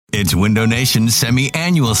It's Window Nation's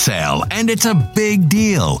semi-annual sale, and it's a big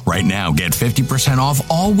deal. Right now, get 50% off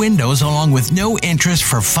all windows along with no interest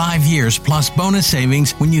for 5 years plus bonus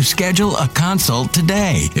savings when you schedule a consult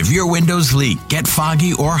today. If your windows leak, get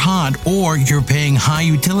foggy or hot, or you're paying high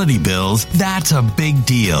utility bills, that's a big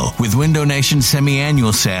deal. With Window Nation's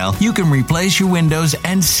semi-annual sale, you can replace your windows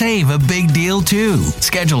and save a big deal too.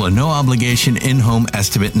 Schedule a no-obligation in-home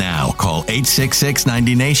estimate now. Call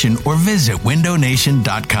 866-90-NATION or visit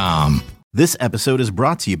windownation.com. This episode is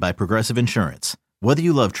brought to you by Progressive Insurance. Whether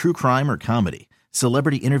you love true crime or comedy,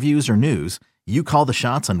 celebrity interviews or news, you call the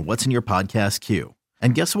shots on what's in your podcast queue.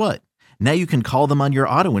 And guess what? Now you can call them on your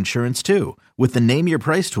auto insurance too with the Name Your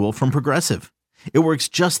Price tool from Progressive. It works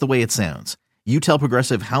just the way it sounds. You tell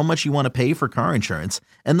Progressive how much you want to pay for car insurance,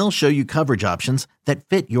 and they'll show you coverage options that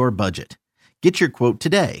fit your budget. Get your quote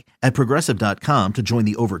today at Progressive.com to join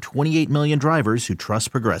the over 28 million drivers who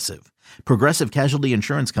trust Progressive. Progressive Casualty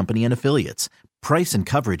Insurance Company and Affiliates. Price and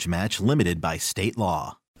coverage match limited by state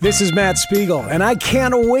law. This is Matt Spiegel, and I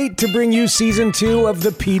can't wait to bring you Season 2 of the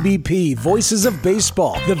PBP, Voices of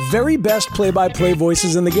Baseball. The very best play-by-play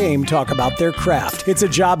voices in the game talk about their craft. It's a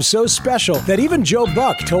job so special that even Joe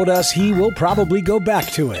Buck told us he will probably go back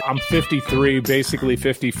to it. I'm 53, basically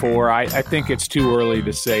 54. I think it's too early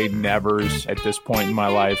to say nevers at this point in my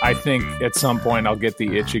life. I think at some point I'll get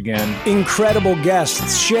the itch again. Incredible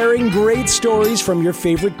guests sharing great stories from your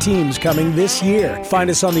favorite teams coming this year. Find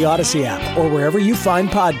us on the Odyssey app or wherever you find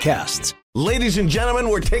podcasts. Ladies and gentlemen,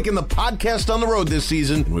 we're taking the podcast on the road this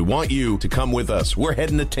season, and we want you to come with us. We're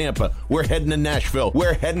heading to Tampa. We're heading to Nashville.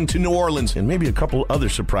 We're heading to New Orleans, and maybe a couple other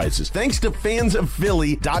surprises. Thanks to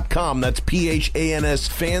fansofphilly.com. That's P-H-A-N-S,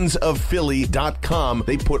 fansofphilly.com.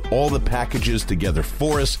 They put all the packages together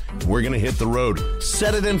for us. We're going to hit the road.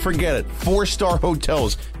 Set it and forget it. 4-star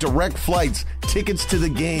hotels, direct flights, tickets to the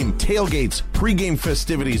game, tailgates, pregame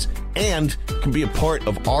festivities, and can be a part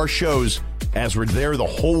of our shows as we're there the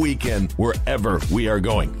whole weekend, wherever we are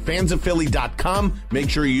going. Fansofphilly.com. Make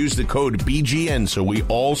sure you use the code BGN so we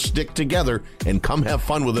all stick together and come have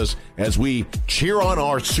fun with us as we cheer on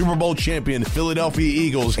our Super Bowl champion Philadelphia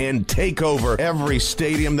Eagles and take over every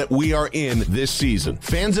stadium that we are in this season.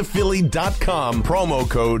 Fansofphilly.com, promo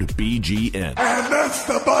code BGN. And that's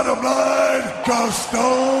the bottom line. Go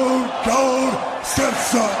Stone Cold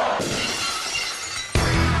Simpson.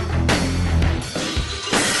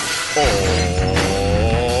 Oh,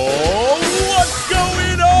 what's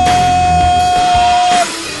going on?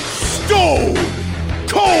 Stone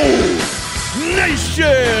Cold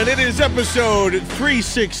Nation! It is episode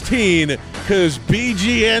 316, because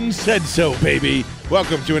BGN said so, baby.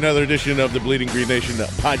 Welcome to another edition of the Bleeding Green Nation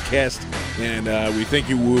podcast, and we thank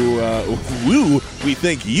you, we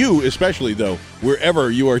thank you, especially, though, wherever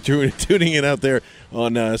you are tuning in out there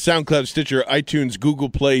on SoundCloud, Stitcher, iTunes, Google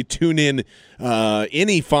Play, TuneIn,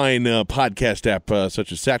 any fine podcast app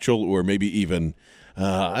such as Satchel, or maybe even,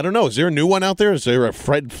 I don't know, is there a new one out there? Is there a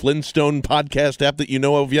Fred Flintstone podcast app that you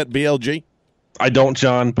know of yet, BLG? I don't,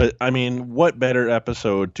 John, but I mean, what better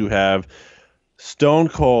episode to have Stone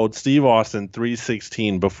Cold Steve Austin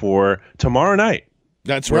 316 before tomorrow night?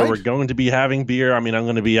 That's where right. We're going to be having beer. I mean, I'm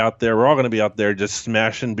going to be out there. We're all going to be out there just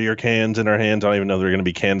smashing beer cans in our hands. I don't even know there are going to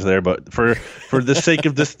be cans there, but for the sake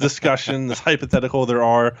of this discussion, this hypothetical, there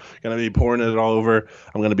are going to be pouring it all over.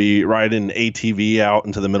 I'm going to be riding ATV out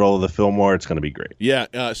into the middle of the Fillmore. It's going to be great.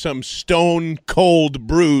 Yeah, some stone cold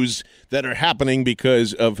brews that are happening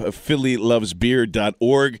because of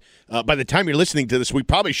PhillyLovesBeer.org. By the time you're listening to this, we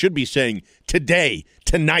probably should be saying today,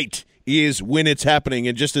 tonight, is when it's happening.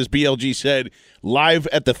 And just as BLG said, live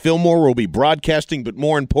at the Fillmore, we'll be broadcasting, but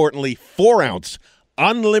more importantly, 4-ounce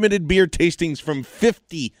unlimited beer tastings from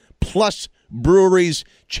 50-plus breweries.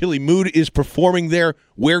 Chili Mood is performing there.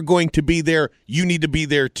 We're going to be there. You need to be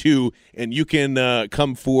there, too. And you can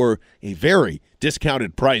come for a very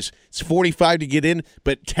discounted price. It's $45 to get in,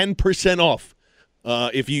 but 10% off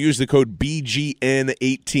if you use the code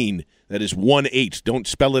BGN18. That is 18. Don't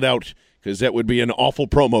spell it out, because that would be an awful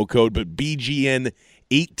promo code, but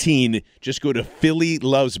BGN18. Just go to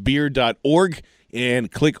PhillyLovesBeer.org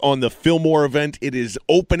and click on the Fillmore event. It is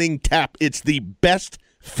opening tap. It's the best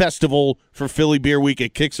festival for Philly Beer Week.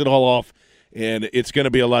 It kicks it all off, and it's going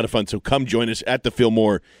to be a lot of fun. So come join us at the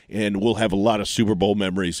Fillmore, and we'll have a lot of Super Bowl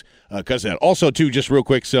memories because of that. Also, too, just real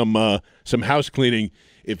quick, some house cleaning.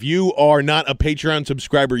 If you are not a Patreon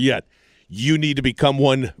subscriber yet, you need to become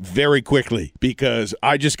one very quickly, because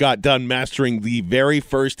I just got done mastering the very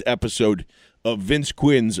first episode of Vince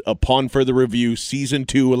Quinn's Upon Further Review, Season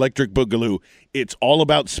 2, Electric Boogaloo. It's all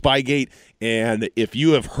about Spygate, and if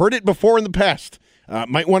you have heard it before in the past,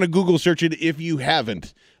 might want to Google search it if you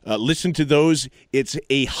haven't. listen to those. It's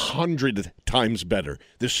 100 times better.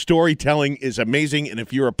 The storytelling is amazing, and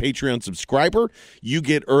if you're a Patreon subscriber, you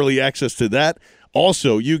get early access to that.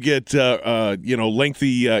 Also, you get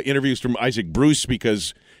lengthy interviews from Isaac Bruce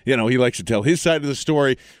because he likes to tell his side of the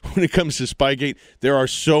story when it comes to Spygate. There are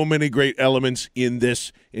so many great elements in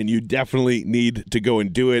this, and you definitely need to go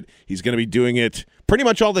and do it. He's going to be doing it pretty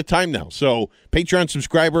much all the time now. So, Patreon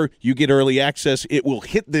subscriber, you get early access. It will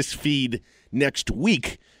hit this feed next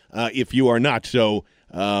week if you are not. So,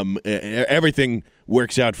 everything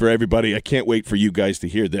works out for everybody. I can't wait for you guys to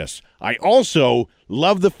hear this. I also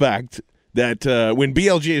love the fact that when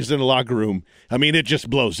BLG is in the locker room, I mean, it just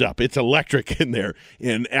blows up. It's electric in there.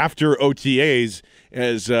 And after OTAs,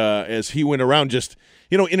 as he went around just,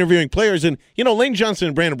 interviewing players, and, Lane Johnson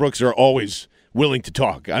and Brandon Brooks are always willing to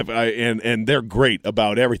talk. And they're great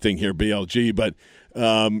about everything here, BLG. But,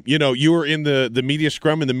 you were in the media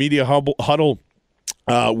scrum and the media huddle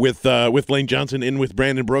with Lane Johnson and with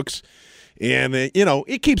Brandon Brooks. And,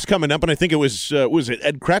 it keeps coming up, and I think it was it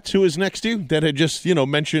Ed Kratz who was next to you that had just,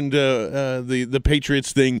 mentioned the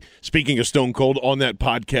Patriots thing, speaking of Stone Cold, on that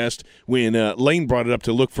podcast when Lane brought it up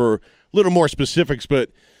to look for a little more specifics. But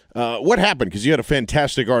what happened? Because you had a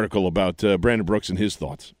fantastic article about Brandon Brooks and his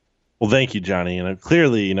thoughts. Well, thank you, Johnny. And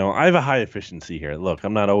clearly, I have a high efficiency here. Look,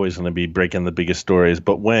 I'm not always going to be breaking the biggest stories,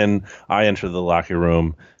 but when I enter the locker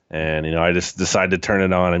room, and, I just decide to turn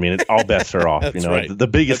it on. I mean, all bets are off. Right. The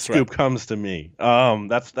biggest scoop comes to me.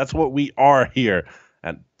 That's what we are here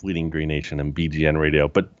at Bleeding Green Nation and BGN Radio.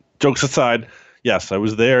 But jokes aside, yes, I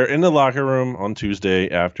was there in the locker room on Tuesday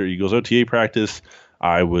after Eagles OTA practice.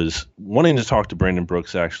 I was wanting to talk to Brandon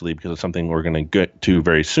Brooks, actually, because it's something we're going to get to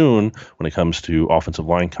very soon when it comes to offensive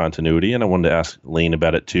line continuity. And I wanted to ask Lane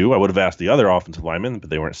about it, too. I would have asked the other offensive linemen, but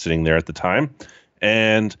they weren't sitting there at the time.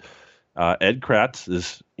 And Ed Kratz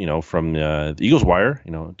is, from the Eagles Wire,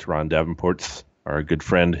 Teron Davenport's our good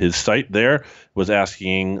friend. His site there was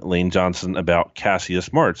asking Lane Johnson about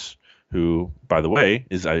Cassius Marsh, who, by the way,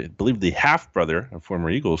 is, I believe, the half-brother of former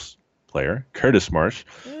Eagles player, Curtis Marsh.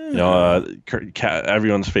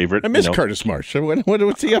 Everyone's favorite. I miss Curtis Marsh.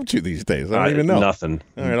 What's he up to these days? I don't even know. Nothing.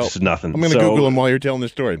 All right, just nothing. I'm going to Google him while you're telling the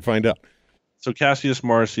story and find out. So Cassius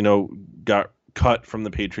Marsh, got cut from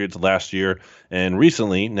the Patriots last year, and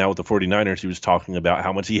recently, now with the 49ers, he was talking about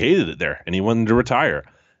how much he hated it there, and he wanted to retire.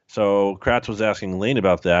 So Kratz was asking Lane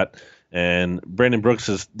about that, and Brandon Brooks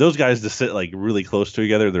says those guys just sit really close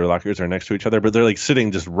together. Their lockers are next to each other, but they're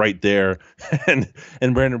sitting just right there, and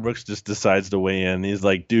Brandon Brooks just decides to weigh in. He's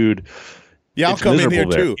like, dude, yeah, I'll come in here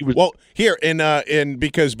there. too. Well, here and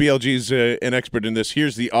because BLG's an expert in this,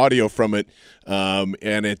 here's the audio from it,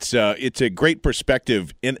 and it's a great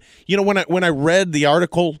perspective. And when I read the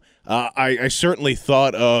article, I certainly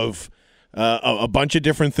thought of a bunch of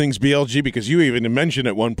different things, BLG, because you even mentioned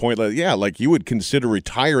at one point, you would consider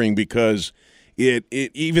retiring because it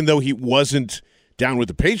even though he wasn't down with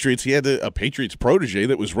the Patriots, he had a Patriots protege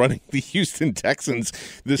that was running the Houston Texans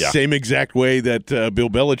the same exact way that Bill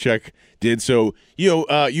Belichick did. So,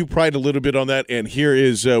 you pride a little bit on that, and here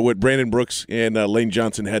is what Brandon Brooks and Lane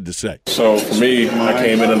Johnson had to say. So, for me, I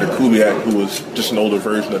came in under Kubiak, who was just an older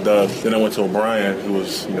version of Doug. Then I went to O'Brien, who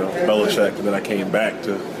was, Belichick, and then I came back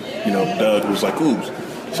to, Doug, who was like Coobs.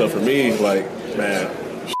 So, for me, great.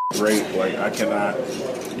 I cannot.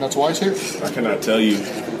 That's why it's here. I cannot tell you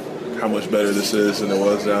how much better this is than it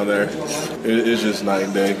was down there. It's just night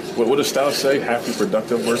and day. What does Stout say?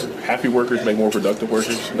 Happy workers make more productive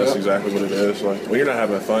workers. That's exactly what it is. When you're not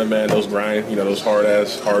having fun, man, those grind, those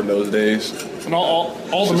hard-nosed days. And all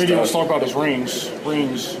the media was talking about is rings.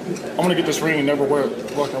 I'm going to get this ring and never wear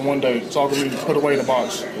it in one day. It's all going to be put away in a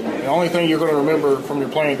box. The only thing you're going to remember from your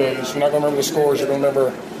playing days, you're not going to remember the scores, you're going to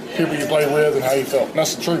remember people you played with and how you felt. And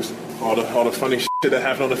that's the truth. All the funny shit that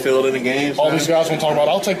happened on the field in the games. All these guys want to talk about,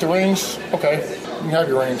 I'll take the rings. Okay, you can have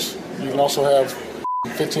your rings. You can also have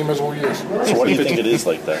 15 miserable years. So why do you think it is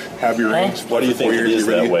like that? Have your rings. Why do you think it is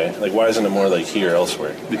that way? Why isn't it more here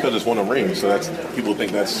elsewhere? Because it's one of rings, so that's people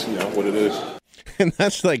think that's what it is. And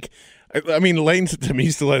that's Lane to me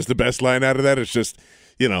still has the best line out of that. It's just,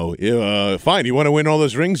 fine. You want to win all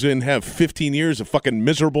those rings and have 15 years of fucking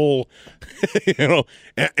miserable,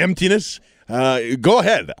 emptiness. Go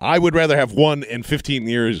ahead. I would rather have 1 and 15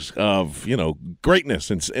 years of,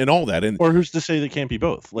 greatness and all that. Or who's to say they can't be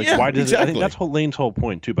both? Why does exactly. I think that's Lane's whole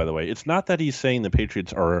point too, by the way. It's not that he's saying the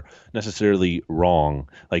Patriots are necessarily wrong,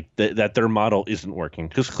 that their model isn't working,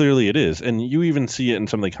 because clearly it is. And you even see it in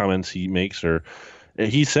some of the comments he makes, or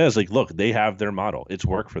he says, look, they have their model. It's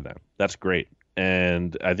worked for them. That's great.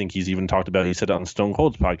 And I think he's even talked about, he said on Stone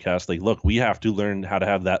Cold's podcast, look, we have to learn how to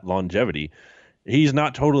have that longevity. he's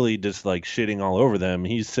not totally just like shitting all over them.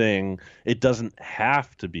 He's saying it doesn't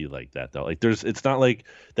have to be like that though. Like it's not like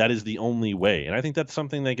that is the only way. And I think that's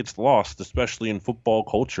something that gets lost, especially in football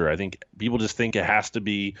culture. I think people just think it has to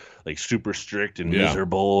be like super strict and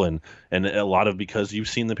miserable and a lot of because you've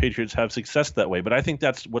seen the Patriots have success that way. But I think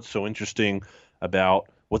that's what's so interesting about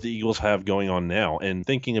what the Eagles have going on now. And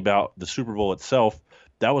thinking about the Super Bowl itself,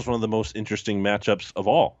 that was one of the most interesting matchups of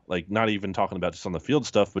all. Like, not even talking about just on the field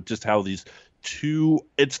stuff, but just how these two,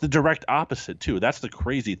 it's the direct opposite too. That's the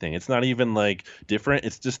crazy thing. It's not even like different.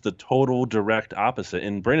 It's just the total direct opposite.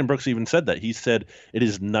 And Brandon Brooks even said that. He said it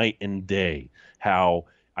is night and day how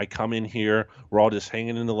I come in here, we're all just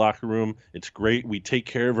hanging in the locker room. It's great. We take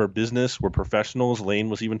care of our business. We're professionals. Lane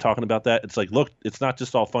was even talking about that. It's like, look, it's not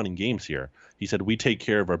just all fun and games here. He said we take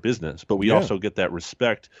care of our business, but we also get that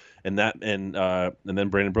respect. And then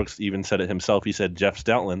Brandon Brooks even said it himself. He said Jeff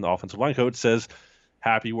Stoutland, the offensive line coach, says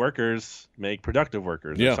happy workers make productive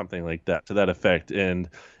workers or something like that, to that effect. And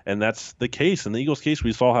that's the case. In the Eagles case,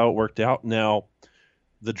 we saw how it worked out. Now,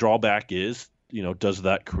 the drawback is, does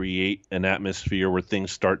that create an atmosphere where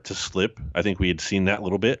things start to slip? I think we had seen that a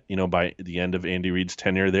little bit, by the end of Andy Reid's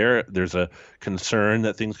tenure there. There's a concern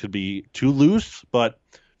that things could be too loose, but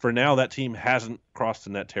for now, that team hasn't crossed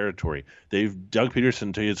in that territory. Doug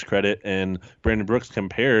Peterson, to his credit, and Brandon Brooks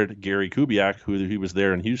compared Gary Kubiak, who he was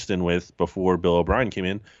there in Houston with before Bill O'Brien came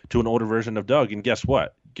in, to an older version of Doug. And guess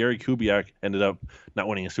what? Gary Kubiak ended up not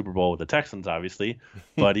winning a Super Bowl with the Texans, obviously,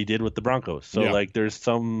 but he did with the Broncos. So, there's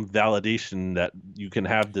some validation that you can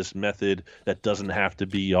have this method that doesn't have to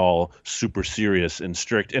be all super serious and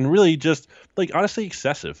strict and really just, honestly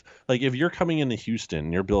excessive. Like, if you're coming into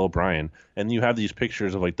Houston, you're Bill O'Brien, and you have these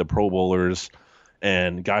pictures of, the Pro Bowlers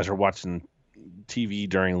and guys are watching TV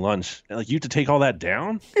during lunch, and you have to take all that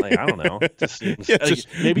down. I don't know. It just seems,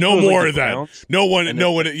 maybe no more of that. Browns, no one.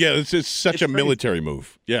 Yeah, it's just such a military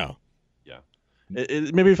move. Yeah.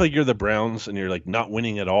 Maybe if you're the Browns and you're not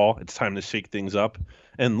winning at all, it's time to shake things up.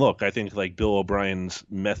 And look, I think Bill O'Brien's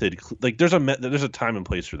method, there's a time and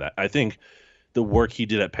place for that. I think the work he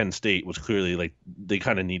did at Penn State was clearly they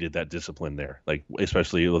kind of needed that discipline there,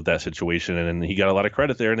 especially with that situation. And he got a lot of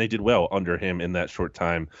credit there, and they did well under him in that short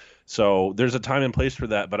time. So there's a time and place for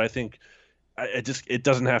that. But I think it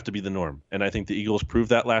doesn't have to be the norm. And I think the Eagles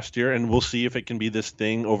proved that last year, and we'll see if it can be this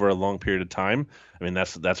thing over a long period of time. I mean,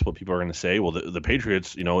 that's what people are going to say. Well, the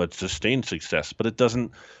Patriots, it's sustained success, but it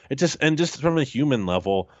doesn't. It just from a human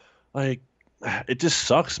level, it just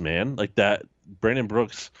sucks, man. That Brandon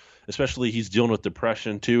Brooks, especially, he's dealing with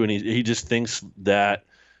depression too, and he just thinks that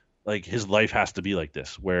his life has to be like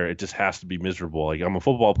this, where it just has to be miserable. I'm a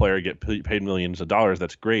football player, I get paid millions of dollars,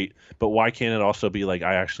 that's great, but why can't it also be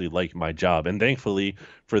I actually like my job? And thankfully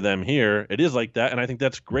for them here, it is like that, and I think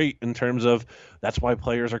that's great in terms of that's why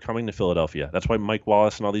players are coming to Philadelphia. That's why Mike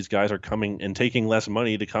Wallace and all these guys are coming and taking less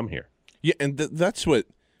money to come here. Yeah, and that's what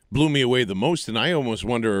blew me away the most, and I almost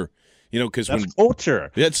wonder, because that's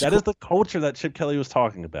culture. That is the culture that Chip Kelly was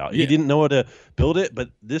talking about. He didn't know how to build it, but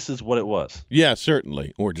this is what it was. Yeah,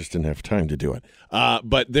 certainly. Or just didn't have time to do it.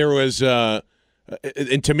 But there was, and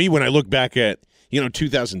to me, when I look back at,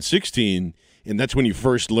 2016, and that's when you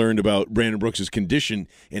first learned about Brandon Brooks' condition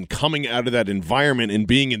and coming out of that environment and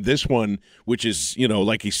being in this one, which is,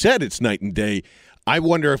 like he said, it's night and day. I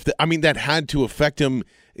wonder if that had to affect him.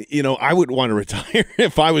 I would want to retire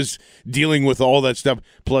if I was dealing with all that stuff.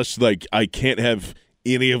 Plus, I can't have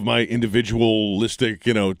any of my individualistic,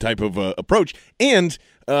 type of approach. And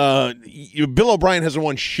Bill O'Brien hasn't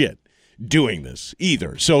won shit doing this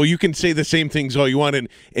either. So you can say the same things all you want.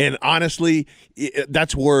 And honestly,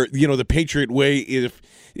 that's where, the Patriot way,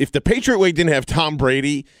 if the Patriot way didn't have Tom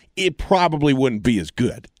Brady, it probably wouldn't be as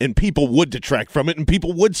good. And people would detract from it, and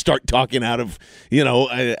people would start talking out of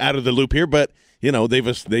the loop here. But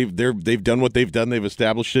they've done what they've done. They've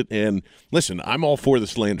established it. And listen, I'm all for the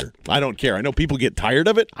slander. I don't care. I know people get tired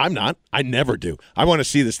of it. I'm not. I never do. I want to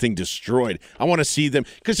see this thing destroyed. I want to see them,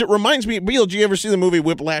 because it reminds me. Beal, did you ever see the movie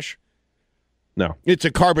Whiplash? No. It's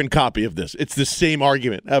a carbon copy of this. It's the same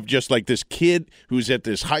argument of just this kid who's at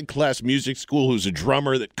this high-class music school who's a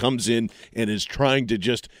drummer that comes in and is trying to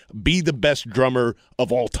just be the best drummer of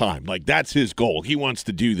all time. That's his goal. He wants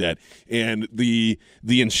to do that. And the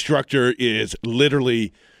instructor is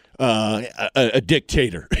literally a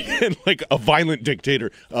dictator, and a violent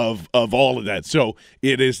dictator of all of that. So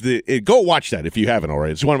it is go watch that if you haven't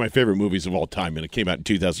already. It's one of my favorite movies of all time, and it came out in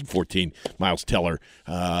 2014. Miles Teller,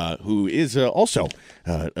 who is also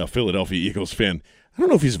a Philadelphia Eagles fan. I don't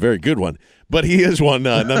know if he's a very good one, but he is one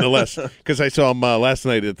nonetheless, because I saw him last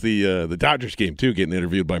night at the Dodgers game too, getting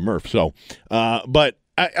interviewed by Murph. So, but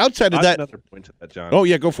outside of that, another point to that, John. Oh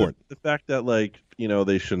yeah, go for it. The fact that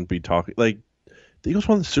they shouldn't be talking. Like the Eagles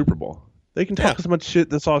won the Super Bowl. They can talk as much shit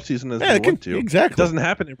this offseason as they want to. Exactly. It doesn't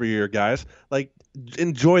happen every year, guys. Like,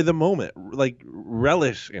 enjoy the moment. Like,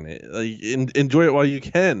 relish in it. Like, enjoy it while you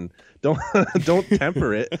can. Don't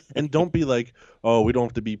temper it, and don't be like, oh, we don't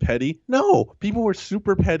have to be petty. No, people were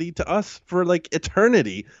super petty to us for like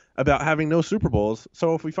eternity about having no Super Bowls.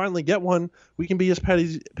 So if we finally get one, we can be as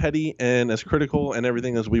petty and as critical and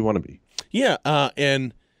everything as we want to be. Yeah,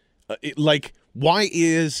 why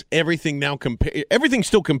is everything now everything's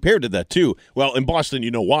still compared to that too? Well, in Boston, you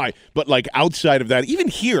know why, but like outside of that, even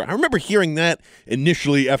here, I remember hearing that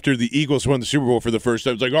initially after the Eagles won the Super Bowl for the first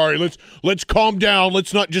time. It's like, all right, let's calm down.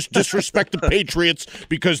 Let's not just disrespect the Patriots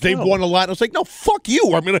because they've won a lot. I was like, no, fuck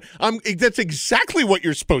you. That's exactly what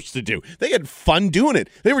you're supposed to do. They had fun doing it.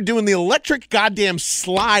 They were doing the electric goddamn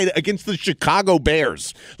slide against the Chicago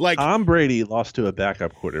Bears. Like Tom Brady lost to a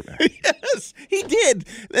backup quarterback. Yes, he did,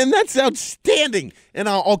 and that's outstanding. And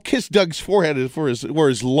I'll kiss Doug's forehead for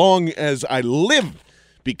as long as I live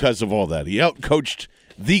because of all that. He outcoached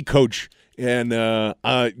the coach, and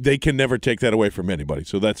they can never take that away from anybody.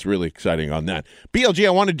 So that's really exciting on that. BLG,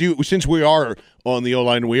 I want to do, since we are on the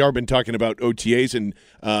O-line, we are been talking about OTAs, and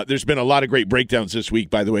there's been a lot of great breakdowns this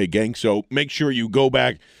week, by the way, gang. So make sure you go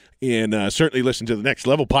back and certainly listen to the Next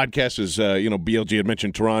Level podcast. As BLG had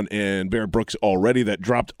mentioned Teron and Barrett Brooks already. That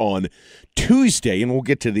dropped on Tuesday, and we'll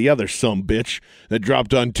get to the other sumbitch that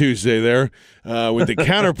dropped on Tuesday there with the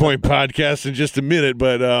Counterpoint podcast in just a minute.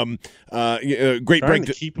 But great break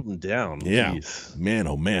to keep them down. Yeah, Jeez. Man,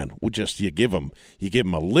 oh man, you give him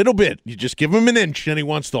a little bit. You just give him an inch, and he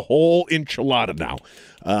wants the whole enchilada now.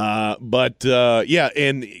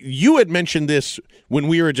 And you had mentioned this when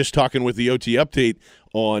we were just talking with the OT update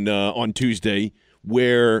on Tuesday,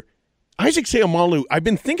 where Isaac Seumalo, I've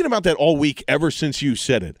been thinking about that all week ever since you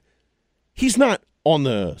said it. He's not on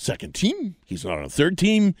the second team. He's not on the third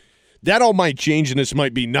team. That all might change, and this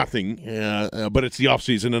might be nothing, but it's the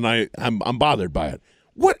offseason, and I'm bothered by it.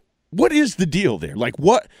 What is the deal there? Like,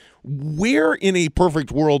 where in a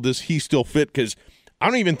perfect world does he still fit? Because I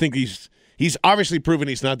don't even think he's obviously proven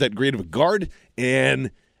he's not that great of a guard,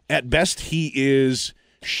 and at best he is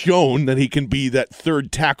shown that he can be that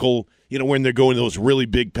third tackle, when they're going those really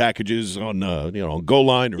big packages on goal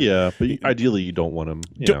line. But ideally you don't want him.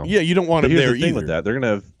 You don't want him there the thing either. With that, they're going to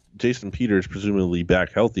have Jason Peters presumably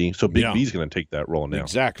back healthy, so Big B's going to take that role now.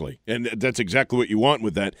 Exactly, and that's exactly what you want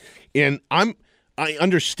with that. And I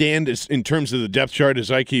understand in terms of the depth chart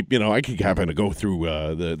as I keep having to go through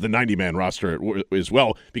the 90-man roster as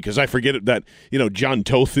well, because I forget that, John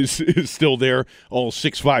Toth is still there, all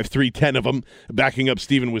 6'5", 310 of them, backing up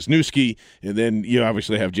Steven Wisniewski. And then you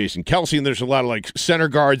obviously have Jason Kelce, and there's a lot of center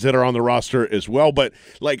guards that are on the roster as well. But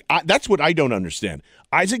that's what I don't understand.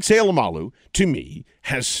 Isaac Seumalo, to me,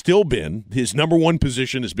 has still been, his number one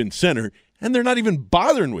position has been center, and they're not even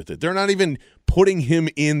bothering with it. They're not even putting him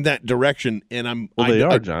in that direction. And they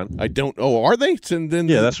are, John. I don't. Oh, are they? And then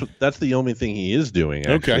that's the only thing he is doing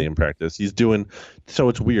actually in practice. He's doing. So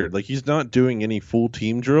it's weird. Like, he's not doing any full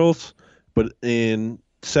team drills, but in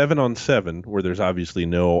 7-on-7, where there's obviously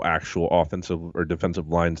no actual offensive or defensive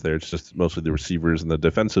lines there, it's just mostly the receivers and the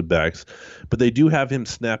defensive backs. But they do have him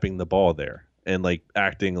snapping the ball there. And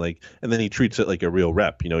acting and then he treats it like a real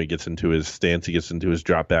rep. He gets into his stance, he gets into his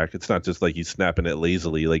drop back. It's not just like he's snapping it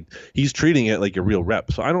lazily. He's treating it like a real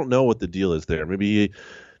rep. So I don't know what the deal is there. Maybe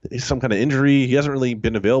he's some kind of injury. He hasn't really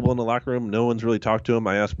been available in the locker room. No one's really talked to him.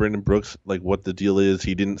 I asked Brandon Brooks what the deal is.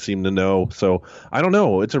 He didn't seem to know. So I don't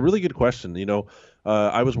know. It's a really good question.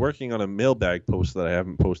 I was working on a mailbag post that I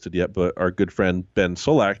haven't posted yet, but our good friend Ben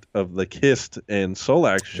Solak of the Kist and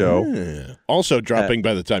Solak show, also dropping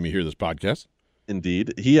by the time you hear this podcast.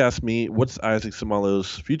 Indeed, he asked me what's Isaac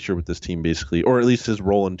Seumalo's future with this team, basically, or at least his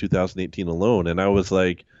role in 2018 alone. And I was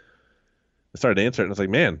I started to answer it, and I was like,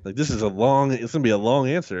 man, it's gonna be a long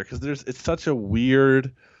answer because it's just such a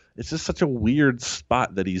weird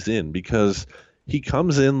spot that he's in, because he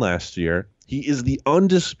comes in last year, he is the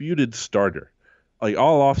undisputed starter.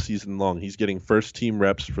 All offseason long, he's getting first-team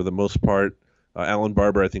reps for the most part. Alan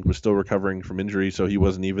Barber, I think, was still recovering from injury, so he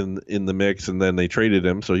wasn't even in the mix, and then they traded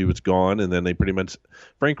him, so he was gone, and then they pretty much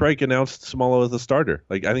 – Frank Reich announced Seumalo as the starter,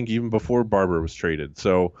 I think even before Barber was traded.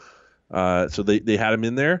 So they had him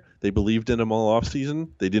in there. They believed in him all offseason.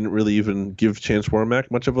 They didn't really even give Chance Warmack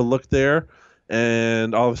much of a look there,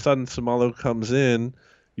 and all of a sudden Seumalo comes in,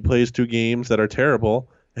 he plays 2 games that are terrible,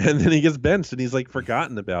 and then he gets benched, and he's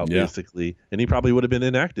forgotten about, basically. And he probably would have been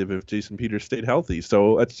inactive if Jason Peters stayed healthy.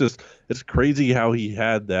 So it's crazy how he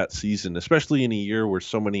had that season, especially in a year where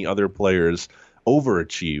so many other players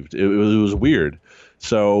overachieved. It was weird.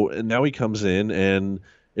 So and now he comes in, and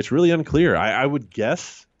it's really unclear. I would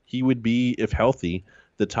guess he would be, if healthy,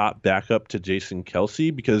 the top backup to Jason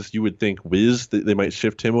Kelce, because you would think Wiz, they might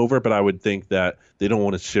shift him over, but I would think that they don't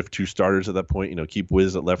want to shift two starters at that point, keep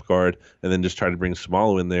Wiz at left guard and then just try to bring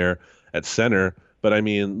Smallwood in there at center. But I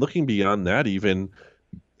mean, looking beyond that, even,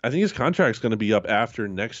 I think his contract's going to be up after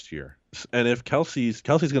next year. And if Kelce's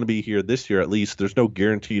going to be here this year, at least, there's no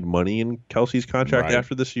guaranteed money in Kelce's contract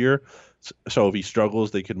after this year. So if he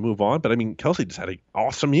struggles, they could move on. But I mean, Kelce just had an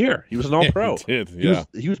awesome year. He was an All-Pro. He did,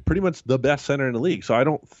 He was pretty much the best center in the league. So I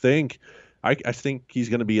don't think I think he's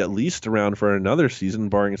going to be at least around for another season,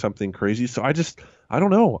 barring something crazy. So I don't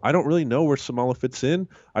know. I don't really know where Samala fits in.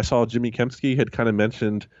 I saw Jimmy Kempski had kind of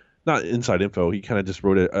mentioned, not inside info, he kind of just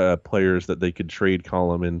wrote players that they could trade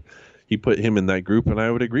column, and he put him in that group, and I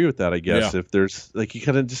would agree with that, I guess. If there's, he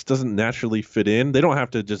kind of just doesn't naturally fit in. They don't have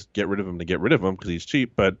to just get rid of him to get rid of him because he's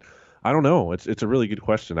cheap, but I don't know. It's a really good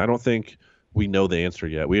question. I don't think we know the answer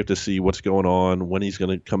yet. We have to see what's going on, when he's going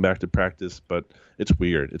to come back to practice, but it's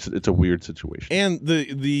weird. It's a weird situation. And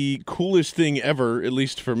the coolest thing ever, at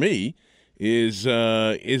least for me, is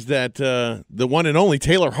that the one and only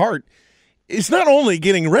Taylor Hart is not only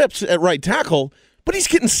getting reps at right tackle, but he's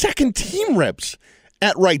getting second team reps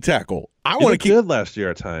at right tackle. I want to keep good last year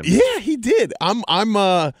at times. Yeah, he did.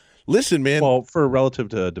 Listen, man. Well, for relative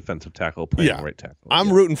to a defensive tackle playing right tackle.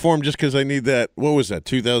 I'm rooting for him just because I need that. What was that,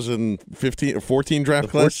 2015 or 14 draft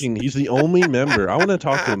class? 14, he's the only member. I want to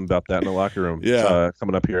talk to him about that in the locker room.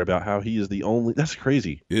 Coming up here about how he is the only. That's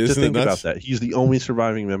crazy. Isn't to think about that. He's the only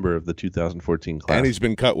surviving member of the 2014 class. And he's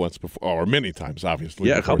been cut once before, or many times, obviously.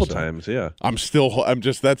 Yeah, a couple times, yeah. And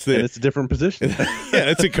it's a different position. Yeah,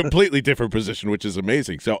 it's a completely different position, which is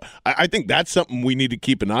amazing. So I think that's something we need to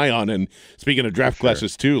keep an eye on. And speaking of draft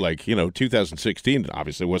classes, too, 2016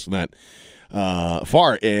 obviously wasn't that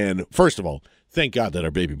far. And first of all, thank God that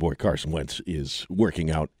our baby boy Carson Wentz is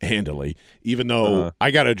working out handily, even though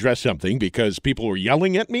I got to address something because people were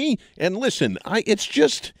yelling at me. And listen,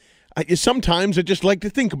 sometimes I just like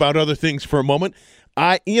to think about other things for a moment.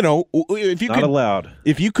 If you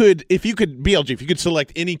could BLG, if you could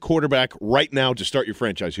select any quarterback right now to start your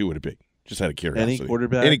franchise, who would it be? Just out of curiosity.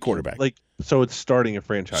 Any quarterback. So it's starting a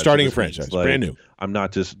franchise. Brand new. I'm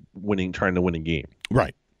not just trying to win a game.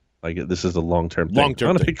 Right. This is a long-term thing. I'm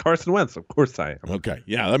going to pick Carson Wentz. Of course I am. Okay.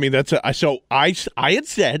 Yeah, I mean, I had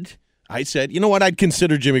said, you know what, I'd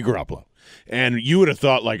consider Jimmy Garoppolo. And you would have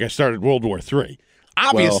thought, I started World War III.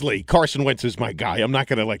 Obviously, Carson Wentz is my guy. I'm not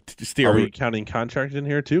going to steer. Are we counting contract in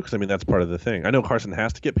here too? Because that's part of the thing. I know Carson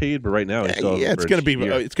has to get paid, but right now he's still it's going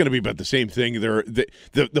to be about the same thing.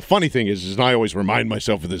 The funny thing is, and I always remind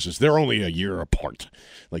myself of this, is they're only a year apart.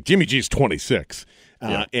 Jimmy G's 26.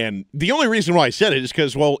 And the only reason why I said it is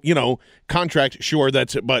because, contract, sure,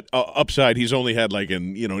 but upside, he's only had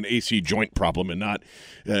an AC joint problem and not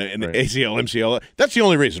an ACL, MCL. That's the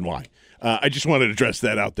only reason why. I just wanted to address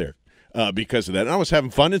that out there. Because of that. And I was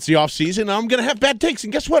having fun. It's the off season. I'm going to have bad takes,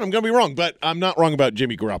 and guess what? I'm going to be wrong, but I'm not wrong about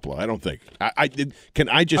Jimmy Garoppolo. I don't think. I like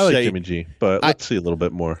Jimmy G, but let's see a little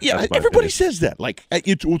bit more. Yeah, everybody says that.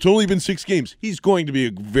 It's only been 6 games. He's going to be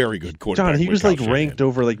a very good quarterback. John, he was ranked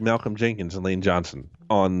over Malcolm Jenkins and Lane Johnson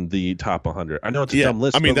on the top 100. I know it's a dumb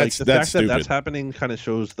list. but that's the fact stupid. That's happening kind of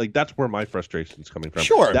shows that's where my frustration is coming from.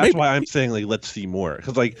 Sure, that's why I'm saying let's see more,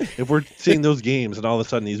 because if we're seeing those games and all of a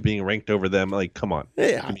sudden he's being ranked over them, come on.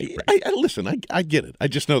 Yeah, listen, I get it. I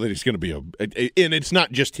just know that he's going to be and it's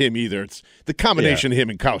not just him either. It's the combination of him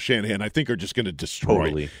and Kyle Shanahan. I think are just going to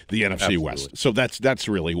destroy the NFC West. So that's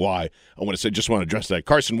really why I want to address that.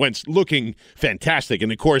 Carson Wentz looking fantastic,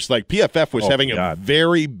 and of course, PFF was having a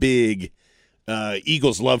very big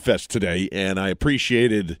Eagles love fest today, and I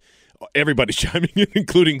appreciated everybody chiming in,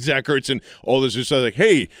 including Zach Ertz and all this. Just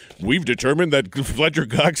hey, we've determined that Fletcher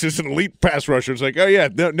Cox is an elite pass rusher. It's oh yeah,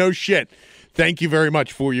 no shit. Thank you very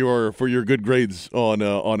much for your good grades on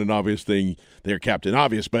an obvious thing there, Captain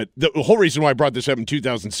Obvious. But the whole reason why I brought this up in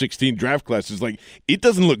 2016 draft class is it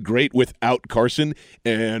doesn't look great without Carson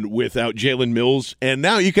and without Jalen Mills. And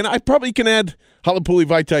now I probably can add Halapuli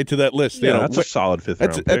Vaitai to that list. Yeah, that's a solid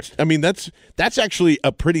fifth-round pick. That's actually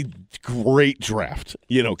a pretty great draft.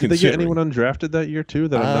 Did they get anyone undrafted that year too?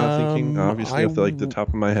 That I'm not thinking. Obviously, off the top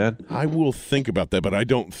of my head, I will think about that, but I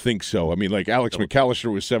don't think so. I mean, Alex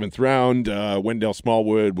McAllister was 7th round. Wendell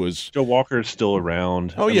Smallwood was. Joe Walker is still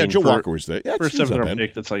around. Oh yeah, Joe Walker was there. Yeah, for a 7th-round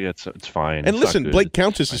pick, that's it's fine. And listen, Blake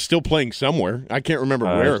Countess is still playing somewhere. I can't remember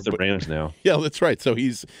where. It's the Rams now. Yeah, that's right. So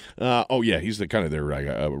he's. He's the kind of their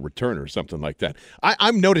returner or something like that.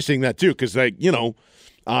 I'm noticing that too because when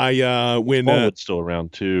Smallwood's still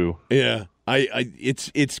around too. Yeah.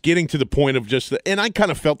 It's getting to the point of just, and I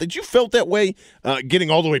kind of felt that you felt that way, getting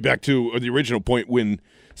all the way back to the original point when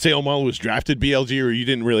Seumalo was drafted, BLG, or you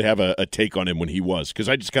didn't really have a take on him when he was? Because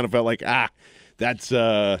I just kind of felt like, that's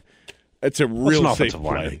a real safe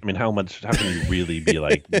play. I mean, how can you really be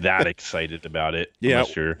like that excited about it? Yeah,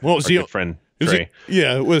 unless you're our good friend Trey.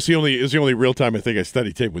 It was the only real time I think I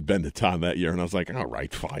studied tape with Ben Natan that year, and I was like, all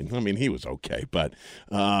right, fine. I mean, he was okay, but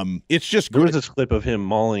it's just there was this clip of him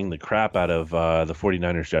mauling the crap out of the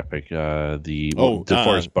 49ers draft pick,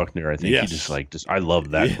 DeForest Buckner. I think he just I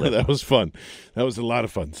love that clip. That was fun. That was a lot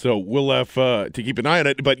of fun. So we'll have to keep an eye on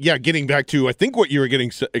it. But yeah, getting back to I think what you were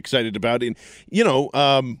getting excited about, and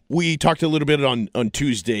we talked a little bit on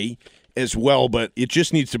Tuesday as well, but it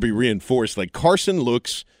just needs to be reinforced. Like Carson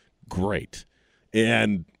looks great.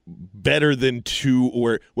 And better than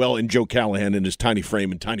and Joe Callahan in his tiny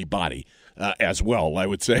frame and tiny body as well, I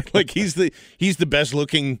would say. Like he's the best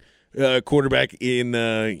looking quarterback in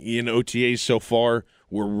OTAs so far.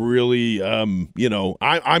 We're really I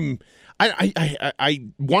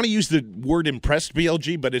want to use the word impressed,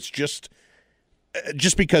 BLG, but it's just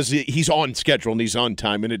because he's on schedule and he's on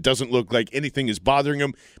time, and it doesn't look like anything is bothering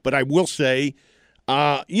him. But I will say,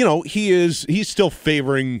 he's still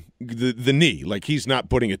favoring the knee. Like he's not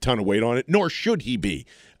putting a ton of weight on it, nor should he be.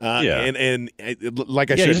 And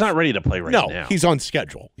like I said, he's not ready to play right now. No, he's on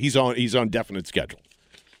schedule. He's on definite schedule.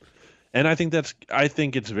 And I think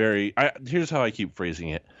it's very. Here's how I keep phrasing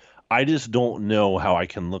it. I just don't know how I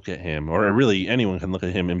can look at him, or really anyone can look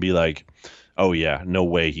at him and be like, oh yeah, no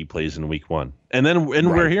way he plays in week 1. And then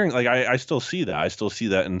we're hearing, like, I still see that. I still see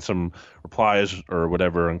that in some replies or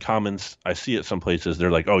whatever in comments. I see it some places.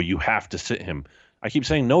 They're like, oh, you have to sit him. I keep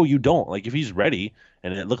saying, no, you don't. Like, if he's ready,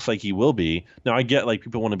 and it looks like he will be. Now, I get, like,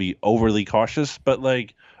 people want to be overly cautious, but,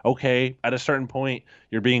 like, okay, at a certain point,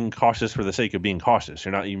 you're being cautious for the sake of being cautious.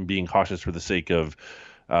 You're not even being cautious for the sake of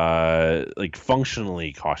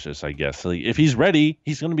functionally cautious, I guess. Like, if he's ready,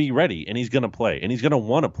 he's going to be ready, and he's going to play, and he's going to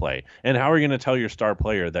want to play. And how are you going to tell your star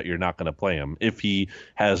player that you're not going to play him if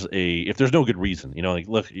there's no good reason? Like,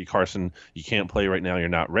 look, Carson, you can't play right now, you're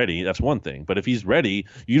not ready. That's one thing. But if he's ready,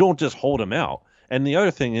 you don't just hold him out. And the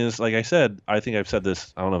other thing is, like I said, I think I've said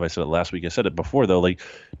this, I don't know if I said it last week, I said it before, though, like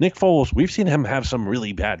Nick Foles, we've seen him have some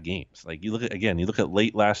really bad games. Like, you look at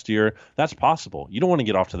late last year, that's possible. You don't want to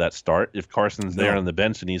get off to that start if Carson's there on the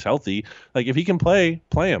bench and he's healthy. Like, if he can play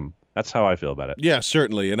him. That's how I feel about it. Yeah,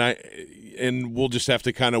 certainly. And we'll just have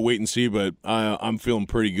to kind of wait and see, but I'm feeling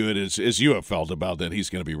pretty good as you have felt about that. He's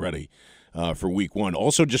going to be ready for week 1.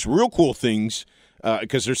 Also, just real cool things,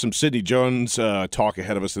 because there's some Sidney Jones talk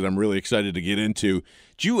ahead of us that I'm really excited to get into.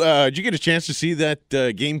 Did you get a chance to see that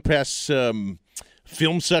Game Pass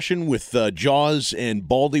film session with Jaws and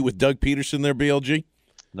Baldy with Doug Peterson there, BLG?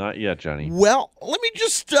 Not yet, Johnny. Well, let me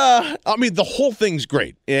just the whole thing's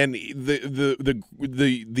great. And the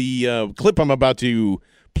clip I'm about to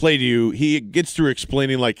play to you, he gets through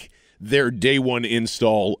explaining like their day one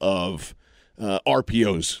install of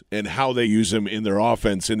RPOs and how they use them in their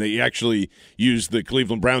offense, and they actually used the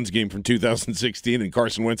Cleveland Browns game from 2016 and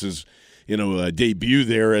Carson Wentz's debut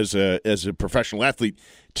there as a professional athlete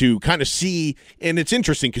to kind of see, and it's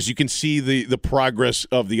interesting because you can see the progress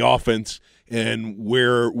of the offense and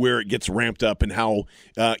where it gets ramped up and how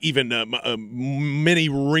even many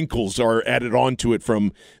wrinkles are added onto it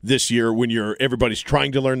from this year when everybody's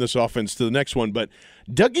trying to learn this offense to the next one. But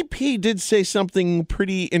Dougie P did say something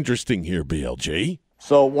pretty interesting here, BLG.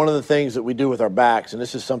 So one of the things that we do with our backs, and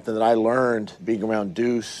this is something that I learned being around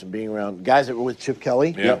Deuce and being around guys that were with Chip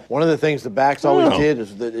Kelly. Yeah. One of the things the backs always did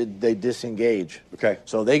is that they disengage. Okay.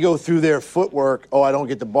 So they go through their footwork. Oh, I don't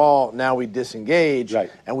get the ball. Now we disengage.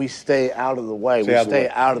 Right. And we stay out of the way. We stay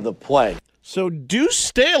out of the play. So Deuce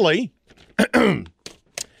Staley,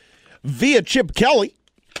 via Chip Kelly,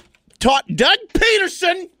 taught Doug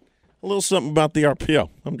Peterson a little something about the RPO.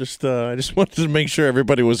 I just wanted to make sure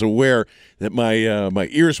everybody was aware that my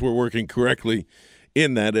ears were working correctly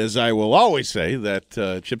in that, as I will always say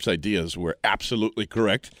that Chip's ideas were absolutely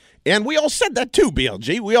correct. And we all said that too,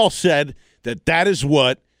 BLG. We all said that is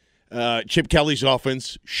what Chip Kelly's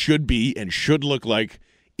offense should be and should look like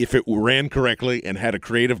if it ran correctly and had a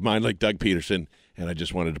creative mind like Doug Peterson. And I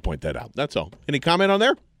just wanted to point that out. That's all. Any comment on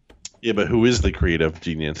there? Yeah, but who is the creative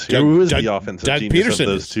genius? Who is the offensive genius Peterson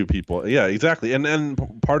of those two people? Yeah, exactly.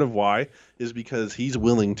 And part of why is because he's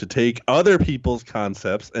willing to take other people's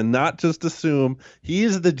concepts and not just assume he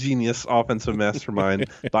is the genius offensive mastermind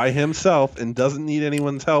by himself and doesn't need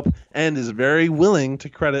anyone's help and is very willing to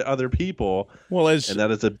credit other people. Well, and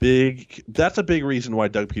that's a big reason why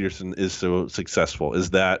Doug Peterson is so successful, is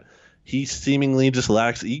that he seemingly just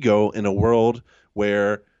lacks ego in a world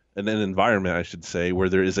where in an environment, I should say, where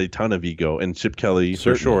there is a ton of ego, and Chip Kelly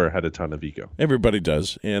for sure had a ton of ego. Everybody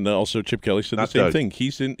does, and also Chip Kelly said the same thing. He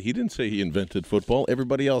didn't say he invented football;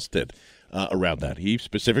 everybody else did around that. He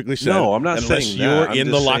specifically said, "No, I'm not unless saying you're that.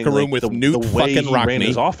 in the locker room with Newt fucking Rockne." Ran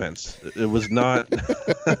his offense. It was not.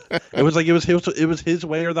 It was like it was his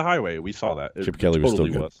way or the highway. We saw that. Chip Kelly was still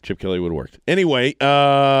good. Chip Kelly would have worked. Anyway,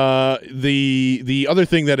 the other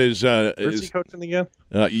thing that is where's he coaching again?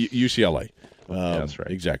 UCLA. That's right.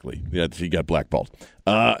 Exactly. Yeah, he got blackballed.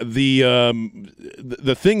 The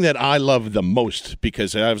thing that I love the most,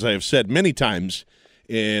 because as I have said many times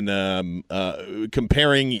in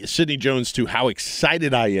comparing Sidney Jones to how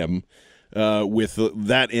excited I am with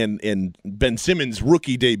that and Ben Simmons'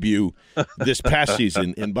 rookie debut this past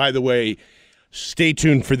season. And by the way, stay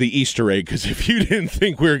tuned for the Easter egg, because if you didn't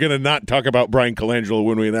think we were going to not talk about Brian Colangelo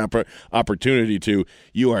when we had an opportunity to,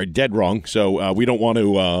 you are dead wrong. So we don't want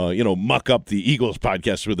to, muck up the Eagles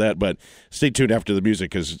podcast with that, but stay tuned after the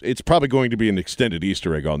music, because it's probably going to be an extended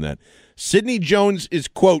Easter egg on that. Sidney Jones is,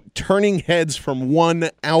 quote, turning heads from one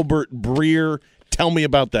Albert Breer. Tell me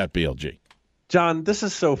about that, BLG. John, this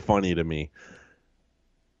is so funny to me.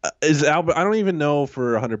 Is Albert? I don't even know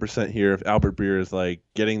for 100% here if Albert Breer is like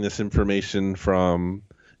getting this information from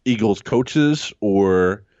Eagles coaches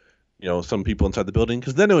or some people inside the building,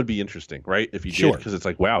 because then it would be interesting, right? If he did, because it's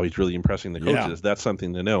like, wow, he's really impressing the coaches. Yeah. That's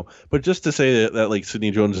something to know. But just to say that like Sidney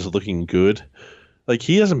Jones is looking good, like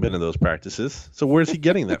he hasn't been in those practices, so where's he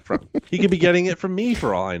getting that from? He could be getting it from me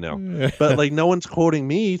for all I know. But like no one's quoting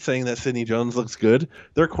me saying that Sidney Jones looks good.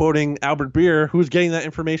 They're quoting Albert Breer, who's getting that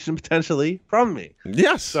information potentially from me.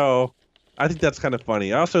 Yes. So I think that's kind of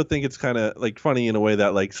funny. I also think it's kind of like funny in a way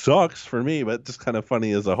that like sucks for me, but just kind of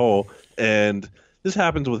funny as a whole. And this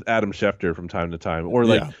happens with Adam Schefter from time to time, or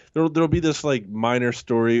like there'll be this like minor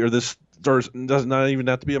story, or this does not even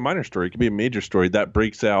have to be a minor story. It could be a major story that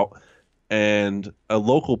breaks out, and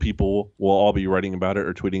local people will all be writing about it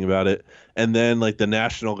or tweeting about it, and then like the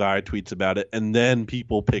national guy tweets about it, and then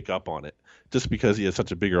people pick up on it just because he has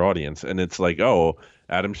such a bigger audience. And it's like, oh,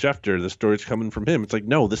 Adam Schefter, the story's coming from him. It's like,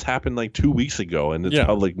 no, this happened like 2 weeks ago, and it's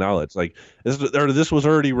public knowledge. Like this was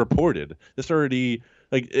already reported. This already.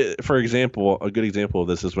 Like, for example, a good example of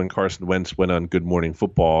this is when Carson Wentz went on Good Morning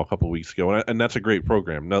Football a couple of weeks ago, and that's a great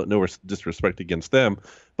program. No disrespect against them,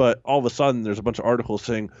 but all of a sudden there's a bunch of articles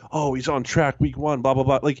saying, "Oh, he's on track week 1, blah blah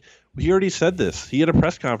blah." Like he already said this. He had a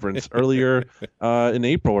press conference earlier in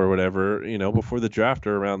April or whatever, before the draft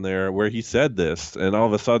or around there, where he said this, and all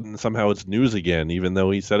of a sudden somehow it's news again, even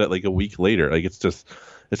though he said it like a week later. Like it's just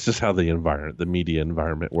how the media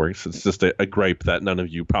environment works. It's just a gripe that none of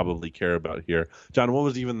you probably care about here. John, what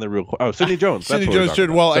was even the real? Oh, Sidney Jones. Sidney Jones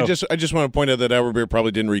should. Well, I just want to point out that Albert Breer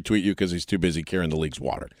probably didn't retweet you because he's too busy carrying the league's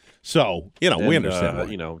water. So we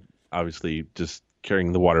understand. Obviously, just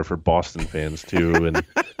carrying the water for Boston fans too, and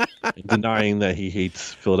denying that he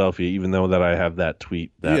hates Philadelphia, even though that I have that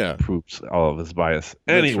tweet that proves all of his bias.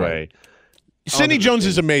 Anyway. Sidney Jones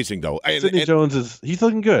is amazing, though. Sidney Jones he's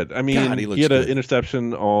looking good. I mean, he had an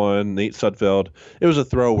interception on Nate Sudfeld. It was a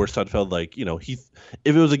throw where Sudfeld,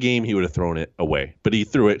 if it was a game, he would have thrown it away. But he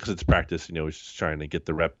threw it because it's practice. He's just trying to get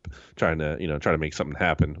the rep, trying to make something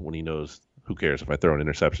happen when he knows, who cares if I throw an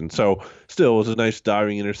interception. So still, it was a nice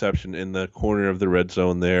diving interception in the corner of the red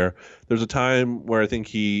zone there. There's a time where I think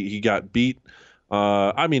he got beat.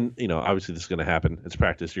 Obviously this is going to happen. It's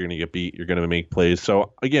practice. You're going to get beat. You're going to make plays.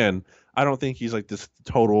 So again, I don't think he's like this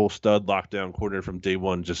total stud lockdown corner from day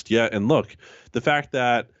one just yet. And look, the fact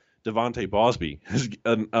that Devontae Bosby is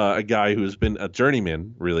a guy who's been a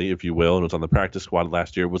journeyman, really, if you will, and was on the practice squad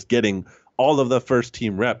last year, was getting all of the first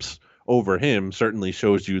team reps over him, certainly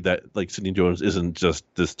shows you that like Sidney Jones isn't just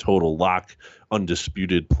this total lock,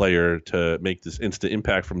 undisputed player to make this instant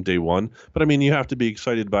impact from day one. But I mean, you have to be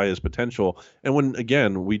excited by his potential.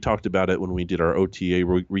 And we talked about it when we did our OTA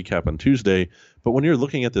recap on Tuesday, but when you're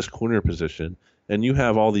looking at this corner position and you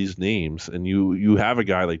have all these names and you have a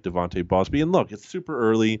guy like Devontae Bosby, and look, it's super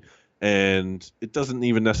early and it doesn't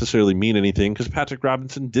even necessarily mean anything because Patrick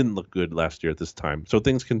Robinson didn't look good last year at this time. So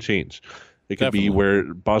things can change. It could be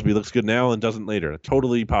where Bosby looks good now and doesn't later.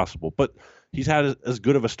 Totally possible. But he's had as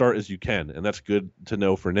good of a start as you can, and that's good to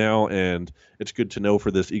know for now, and it's good to know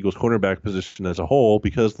for this Eagles cornerback position as a whole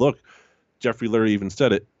because, look, Jeffrey Lurie even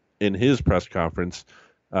said it in his press conference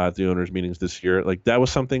at the owners' meetings this year. Like, that was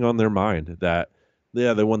something on their mind that,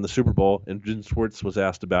 they won the Super Bowl, and Jim Schwartz was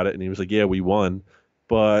asked about it, and he was like, yeah, we won.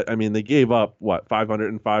 But, I mean, they gave up,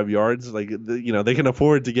 505 yards? Like, they can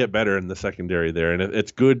afford to get better in the secondary there. And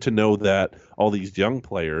it's good to know that all these young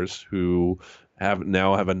players who have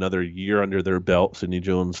another year under their belt, Sidney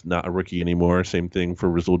Jones not a rookie anymore, same thing for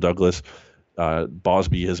Rasul Douglas,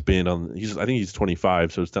 Bosby has been on. I think he's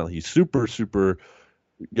 25, so it's not like he's super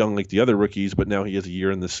young like the other rookies, but now he has a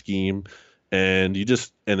year in the scheme. And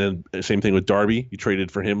then same thing with Darby. You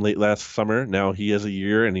traded for him late last summer. Now he has a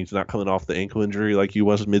year, and he's not coming off the ankle injury like he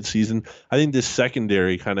was midseason. I think this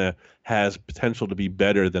secondary kind of has potential to be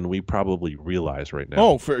better than we probably realize right now.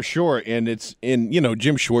 Oh, for sure. And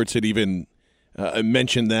Jim Schwartz had even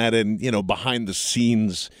mentioned that, and behind the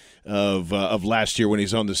scenes of last year when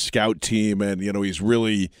he's on the scout team, and he's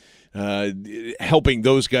really helping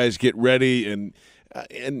those guys get ready and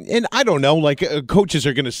I don't know, like coaches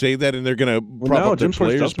are going to say that, and they're going to prop up their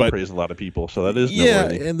players. But praise a lot of people, so that is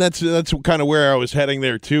noteworthy. And that's kind of where I was heading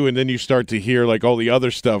there too. And then you start to hear like all the other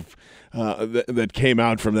stuff that came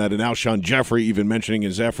out from that, and Alshon Jeffrey even mentioning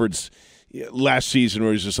his efforts last season,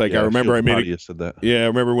 where he's just like, I remember when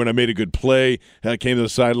I made a good play, I came to the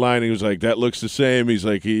sideline, and he was like, that looks the same. He's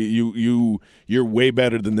like, you're way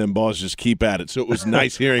better than them, boss. Just keep at it. So it was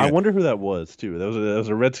nice hearing. I wonder who that was too. That was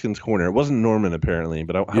a Redskins corner. It wasn't Norman apparently,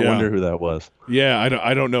 but I wonder who that was. Yeah,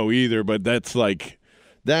 I don't know either, but that's like.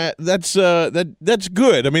 That's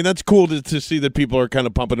good. I mean, that's cool to see that people are kind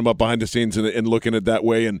of pumping him up behind the scenes and looking at that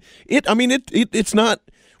way. And it's not.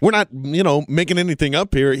 We're not, making anything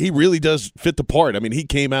up here. He really does fit the part. I mean, he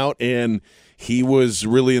came out and he was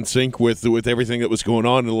really in sync with everything that was going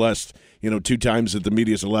on in the last, 2 times that the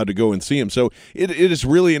media is allowed to go and see him. So it is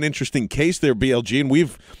really an interesting case there, BLG, and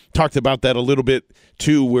we've talked about that a little bit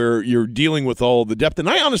too, where you're dealing with all the depth. And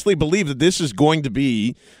I honestly believe that this is going to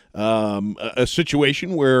be a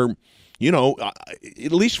situation where,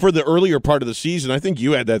 at least for the earlier part of the season, I think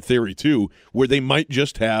you had that theory too, where they might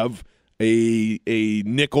just have a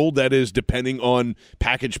nickel that is depending on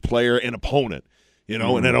package player and opponent,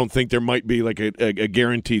 and I don't think there might be like a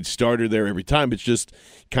guaranteed starter there every time. It's just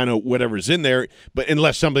kind of whatever's in there, but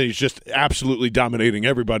unless somebody's just absolutely dominating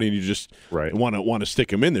everybody and you just want to stick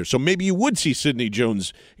them in there. So maybe you would see Sidney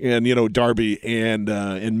Jones and Darby and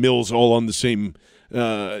Mills all on the same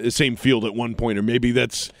field at one point, or maybe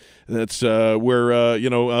that's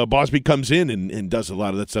where Bosby comes in and does a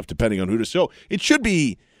lot of that stuff depending on who to. So it should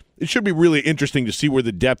be really interesting to see where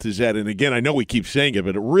the depth is at. And again, I know we keep saying it,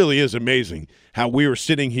 but it really is amazing how we were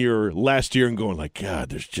sitting here last year and going like, God,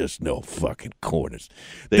 there's just no fucking corners.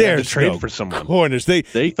 They had to trade for someone. Corners. They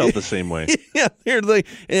felt the same way. Yeah,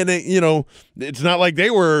 it's not like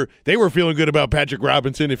they were feeling good about Patrick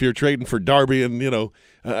Robinson if you're trading for Darby and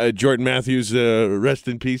Jordan Matthews. Rest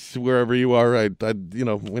in peace wherever you are.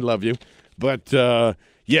 We love you, but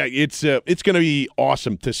it's going to be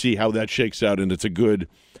awesome to see how that shakes out, and it's a good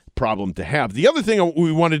problem to have. The other thing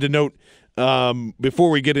we wanted to note before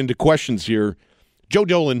we get into questions here, Joe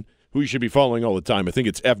Dolan, who you should be following all the time. I think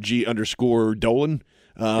it's FG_Dolan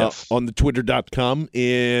on the Twitter.com,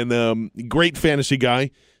 and great fantasy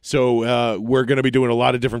guy. So we're going to be doing a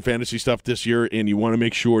lot of different fantasy stuff this year, and you want to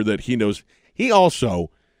make sure that he knows. He's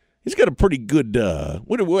got a pretty good how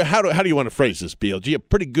do you want to phrase this, BLG? A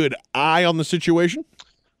pretty good eye on the situation?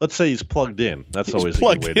 Let's say he's plugged in. That's always a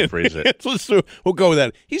good way to phrase it. We'll go with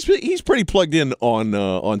that. He's pretty plugged in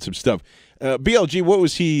on some stuff. BLG, what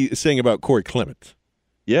was he saying about Corey Clement?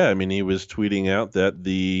 Yeah, I mean, he was tweeting out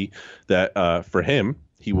that for him,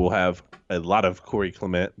 he will have a lot of Corey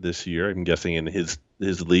Clement this year. I'm guessing in his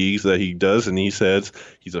leagues that he does, and he says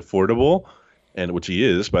he's affordable. And which he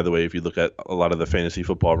is, by the way, if you look at a lot of the fantasy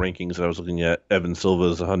football rankings, I was looking at Evan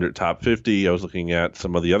Silva's 100 top 50. I was looking at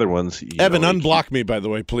some of the other ones. Evan, unblock me, by the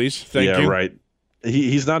way, please. Thank you. Yeah, right.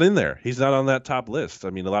 He's not in there. He's not on that top list.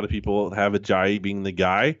 I mean, a lot of people have Ajayi being the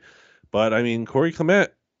guy, but I mean, Corey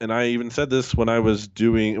Clement, and I even said this when I was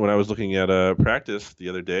looking at practice the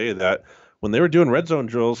other day, that when they were doing red zone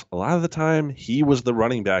drills, a lot of the time he was the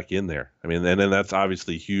running back in there. I mean, and then that's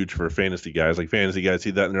obviously huge for fantasy guys. Like fantasy guys see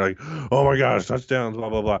that and they're like, oh my gosh, touchdowns, blah,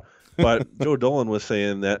 blah, blah. But Joe Dolan was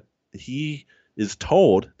saying that he is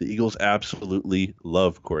told the Eagles absolutely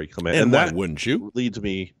love Corey Clement. And why wouldn't you? Leads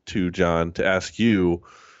me to, John, to ask you,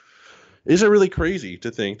 is it really crazy to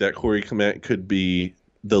think that Corey Clement could be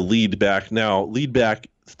the lead back? Now, lead back,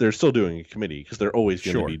 they're still doing a committee because they're always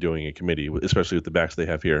going to be doing a committee, especially with the backs they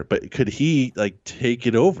have here. But could he take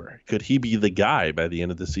it over? Could he be the guy by the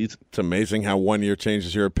end of the season? It's amazing how 1 year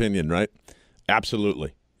changes your opinion, right?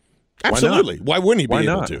 Absolutely. Absolutely. Why wouldn't he be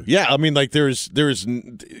able to? Yeah, I mean, like there's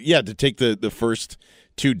to take the first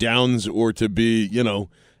 2 downs or to be,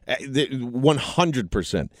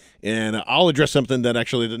 100%. And I'll address something that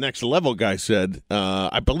actually the Next Level guy said,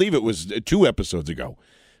 I believe it was 2 episodes ago.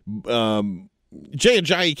 Jay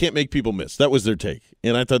Ajayi can't make people miss. That was their take.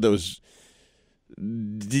 And I thought that was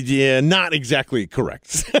Yeah, not exactly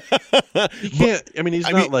correct. He can't. I mean, he's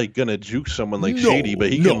not like gonna juke someone like Shady,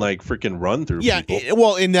 but he can like freaking run through people. Yeah,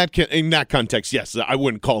 well, in that context, yes, I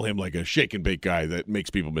wouldn't call him like a shake and bake guy that makes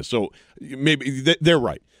people miss. So maybe they're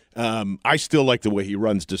right. I still like the way he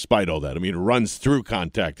runs despite all that. I mean, runs through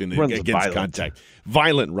contact and against contact,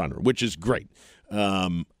 violent runner, which is great.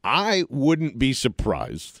 I wouldn't be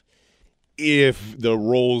surprised if the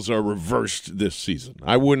roles are reversed this season.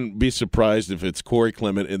 I wouldn't be surprised if it's Corey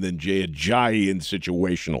Clement and then Jay Ajayi in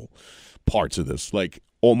situational parts of this. Like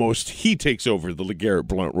almost he takes over the LeGarrette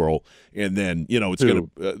Blount role, and then it's going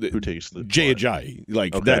to who takes the Jay Ajayi.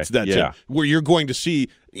 Like okay. that's it. Where you're going to see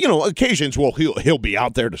occasions. Well, he'll be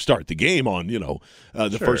out there to start the game on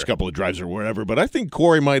the first couple of drives or whatever. But I think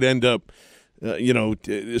Corey might end up.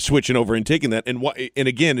 Switching over and taking that. And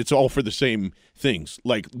again, it's all for the same things.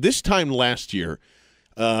 Like this time last year,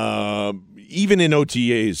 even in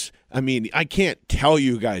OTAs, I mean, I can't tell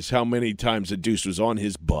you guys how many times the Deuce was on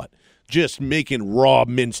his butt, just making raw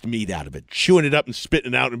minced meat out of it, chewing it up and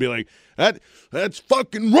spitting it out and be like, that's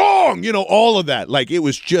fucking wrong. All of that. Like it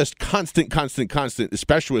was just constant,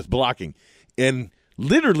 especially with blocking. And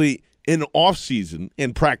literally – in off-season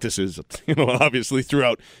and practices, obviously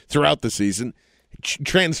throughout the season,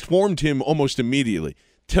 transformed him almost immediately.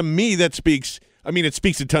 To me, that speaks – it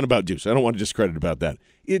speaks a ton about Deuce. I don't want to discredit about that.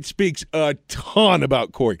 It speaks a ton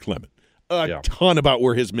about Corey Clement, a ton about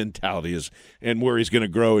where his mentality is and where he's going to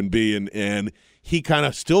grow and be. And he kind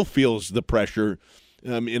of still feels the pressure.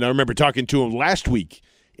 And I remember talking to him last week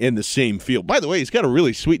in the same field. By the way, he's got a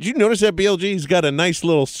really sweet – did you notice that, BLG? He's got a nice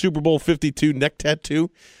little Super Bowl 52 neck tattoo.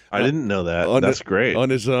 I didn't know that. That's great. On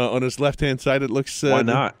his left-hand side, it looks. Why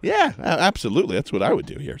not? Yeah, absolutely. That's what I would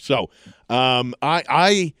do here. So,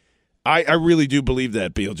 I really do believe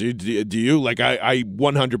that, BLG. Do you? Like, I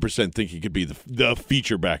 100% think he could be the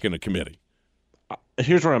feature back in a committee.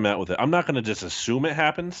 Here's where I'm at with it. I'm not going to just assume it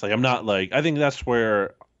happens. Like, I'm not like. I think that's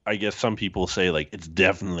where I guess some people say like it's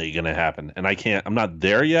definitely going to happen, and I'm not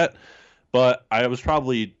there yet. But I was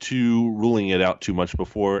probably ruling it out too much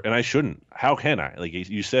before, and I shouldn't. How can I? Like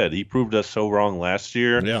you said, he proved us so wrong last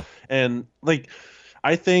year. Yeah. And like,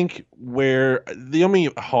 I think where the only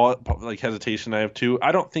hesitation I have too,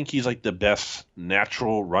 I don't think he's like the best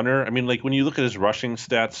natural runner. I mean, like when you look at his rushing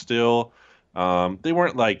stats, still, they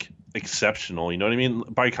weren't like exceptional. You know what I mean?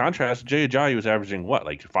 By contrast, Jay Ajayi was averaging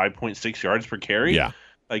like 5.6 yards per carry. Yeah.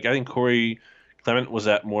 Like I think Corey Clement was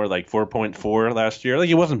at more like 4.4 last year. Like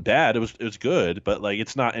it wasn't bad. It was good, but like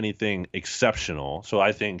it's not anything exceptional. So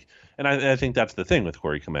I think, and I think that's the thing with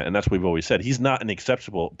Corey Clement, and that's what we've always said. He's not an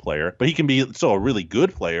exceptional player, but he can be still a really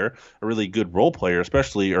good player, a really good role player,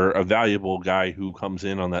 especially or a valuable guy who comes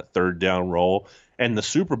in on that third down role. And the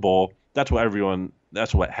Super Bowl, that's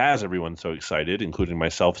what has everyone so excited, including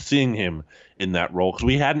myself, seeing him in that role because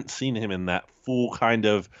we hadn't seen him in that full kind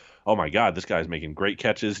of. Oh my God, this guy's making great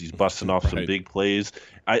catches. He's busting off some big plays.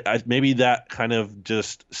 I maybe that kind of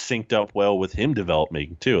just synced up well with him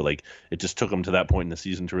developing too. Like it just took him to that point in the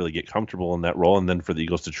season to really get comfortable in that role, and then for the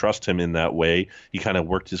Eagles to trust him in that way, he kind of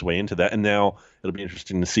worked his way into that. And now it'll be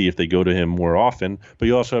interesting to see if they go to him more often. But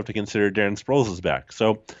you also have to consider Darren Sproles is back,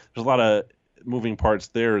 so there's a lot of moving parts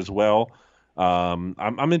there as well.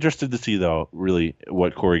 I'm interested to see though, really,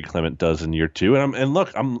 what Corey Clement does in year two. And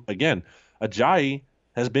look, Ajayi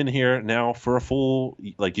has been here now for a full,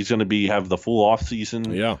 like he's going to have the full off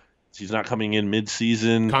season. Yeah. He's not coming in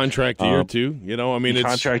mid-season. Contract year too. It's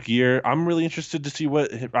contract year. I'm really interested to see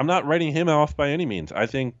I'm not writing him off by any means. I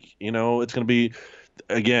think, it's going to be,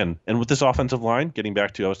 again, and with this offensive line, getting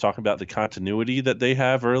back to, I was talking about the continuity that they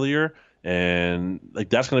have earlier, and like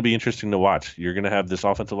that's going to be interesting to watch. You're going to have this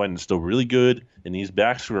offensive line that's still really good, and these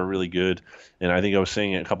backs who are really good. And I think I was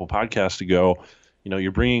saying it a couple podcasts ago,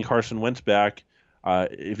 you're bringing Carson Wentz back.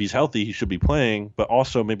 If he's healthy, he should be playing, but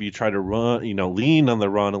also maybe you try to run, lean on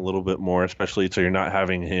the run a little bit more, especially so you're not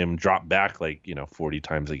having him drop back 40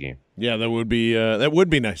 times a game. Yeah, that would be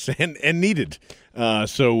nice and needed.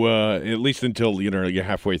 So at least until you're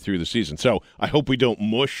halfway through the season. So I hope we don't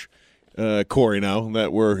mush Corey now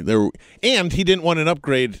that we're there. And he didn't want an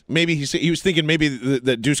upgrade. Maybe he was thinking maybe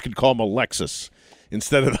that Deuce could call him a Lexus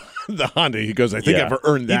instead of the Honda. He goes, I think I've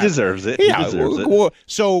earned that. He deserves it. Yeah. He deserves it.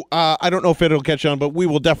 So I don't know if it'll catch on, but we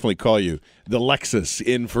will definitely call you the Lexus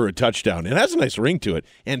in for a touchdown. It has a nice ring to it.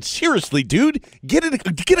 And seriously, dude, get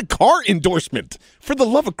a car endorsement. For the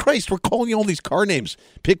love of Christ, we're calling you all these car names.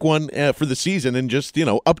 Pick one for the season and just,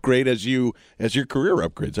 upgrade as your career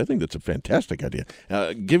upgrades. I think that's a fantastic idea.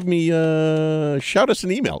 Shout us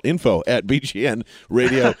an email,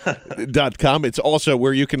 info@bgnradio.com. It's also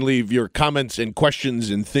where you can leave your comments and questions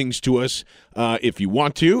and things to us if you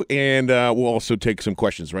want to, and we'll also take some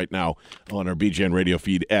questions right now on our BGN radio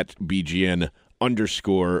feed at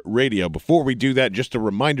BGN_radio. Before we do that, just a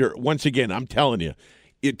reminder, once again, I'm telling you,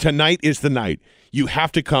 tonight is the night. You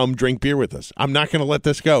have to come drink beer with us. I'm not going to let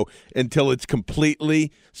this go until it's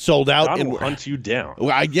completely sold out. I will hunt you down.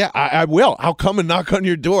 Well, I will. I'll come and knock on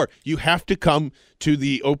your door. You have to come to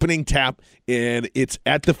the opening tap, and it's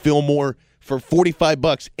at the Fillmore for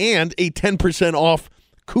 $45 and a 10% off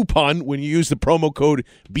coupon when you use the promo code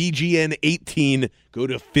BGN18. Go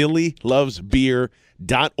to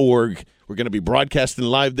phillylovesbeer.org. We're going to be broadcasting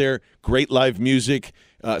live there. Great live music.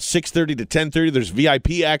 6:30 to 10:30. There's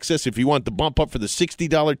VIP access if you want the bump up for the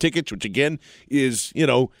 $60 tickets, which again is,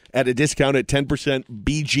 at a discount at 10%.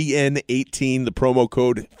 BGN18, the promo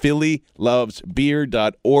code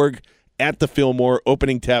phillylovesbeer.org at the Fillmore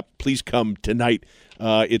opening tap. Please come tonight.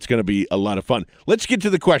 It's going to be a lot of fun. Let's get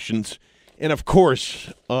to the questions. And of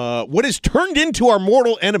course, what has turned into our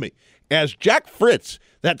mortal enemy as Jack Fritz,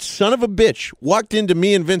 that son of a bitch, walked into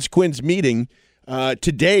me and Vince Quinn's meeting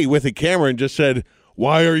today with a camera and just said,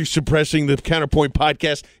 "Why are you suppressing the Counterpoint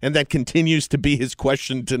podcast?" And that continues to be his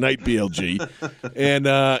question tonight, BLG. And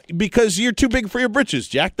because you're too big for your britches,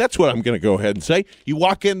 Jack. That's what I'm going to go ahead and say. You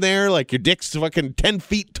walk in there like your dick's fucking 10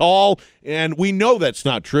 feet tall, and we know that's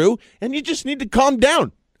not true, and you just need to calm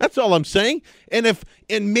down. That's all I'm saying. And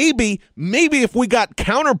maybe if we got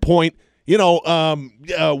Counterpoint,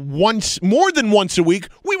 once more than once a week,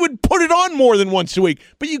 we would put it on more than once a week.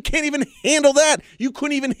 But you can't even handle that. You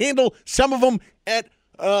couldn't even handle some of them at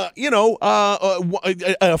a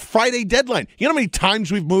Friday deadline. You know how many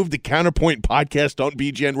times we've moved the Counterpoint podcast on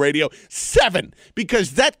BGN Radio? 7,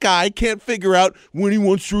 because that guy can't figure out when he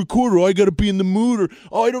wants to record, or I got to be in the mood,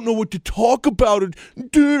 or I don't know what to talk about, and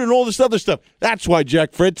all this other stuff. That's why,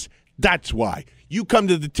 Jack Fritz. That's why. You come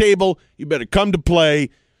to the table. You better come to play.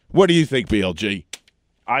 What do you think, BLG?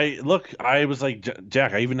 I was like,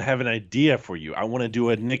 Jack, I even have an idea for you. I want to do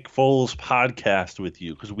a Nick Foles podcast with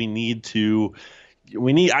you because I need to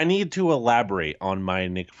elaborate on my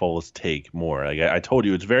Nick Foles take more. Like I told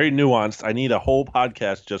you, it's very nuanced. I need a whole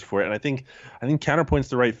podcast just for it. And I think Counterpoint's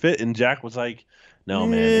the right fit. And Jack was like, no,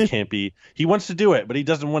 man, it can't be. He wants to do it, but he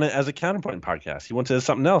doesn't want it as a Counterpoint podcast. He wants it as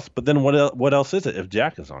something else. But then what else is it if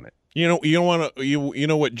Jack is on it? You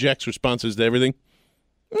know what Jack's response is to everything?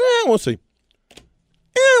 We'll see.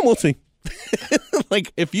 We'll see.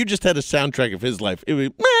 Like, if you just had a soundtrack of his life, it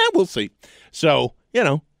would be, we'll see. So,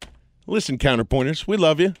 listen, Counterpointers, we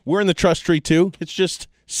love you. We're in the trust tree, too. It's just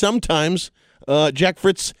sometimes Jack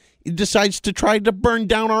Fritz decides to try to burn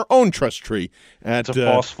down our own trust tree. It's a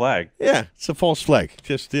false flag. Yeah, it's a false flag.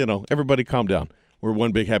 Just, everybody calm down. We're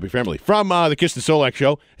one big happy family. From the Kiss and Solak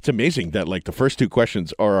show, it's amazing that, the first 2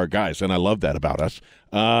 questions are our guys, and I love that about us.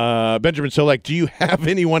 Benjamin Solak, do you have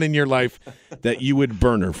anyone in your life that you would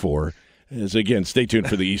burner for? As again, stay tuned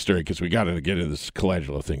for the Easter egg because we got to get into this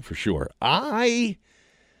Colangelo thing for sure. I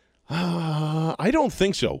don't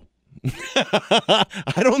think so. I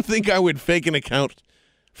don't think I would fake an account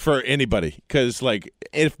for anybody because,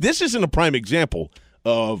 if this isn't a prime example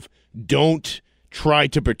of don't try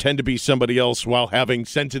to pretend to be somebody else while having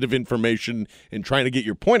sensitive information and trying to get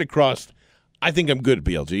your point across, I think I'm good at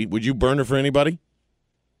BLG. Would you burner for anybody?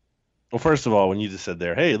 Well, first of all, when you just said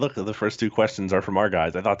there, hey, look, the first 2 questions are from our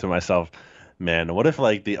guys, I thought to myself, man, what if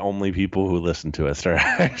the only people who listen to us are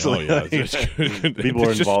actually people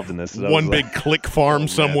are involved in this? One big click farm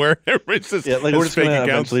somewhere. We're just going to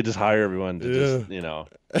eventually just hire everyone to just, and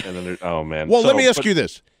then oh, man. Well, let me ask you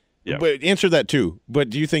this. Yeah. But answer that too.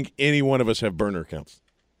 But do you think any one of us have burner accounts?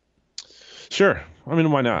 Sure. I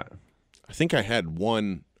mean, why not? I think I had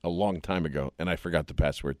one a long time ago, and I forgot the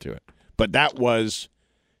password to it. But that was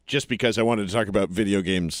just because I wanted to talk about video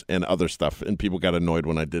games and other stuff, and people got annoyed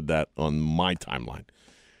when I did that on my timeline.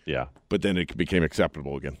 Yeah. But then it became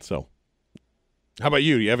acceptable again. So, how about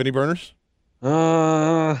you? Do you have any burners?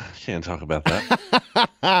 Can't talk about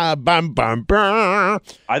that. Bum, bum, bum.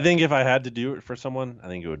 I think if I had to do it for someone, I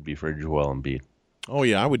think it would be for Joel Embiid. Oh,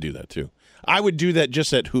 yeah, I would do that, too. I would do that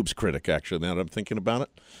just at Hoops Critic, actually, now that I'm thinking about it.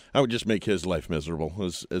 I would just make his life miserable.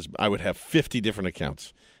 As I would have 50 different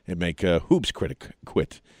accounts and make Hoops Critic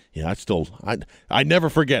quit. Yeah, I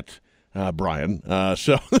never forget, Brian.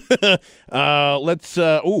 So let's,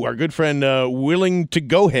 our good friend Willing to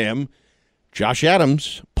Go Ham, Josh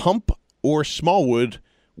Adams, Pump or Smallwood,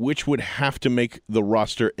 which would have to make the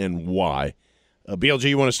roster and why? BLG,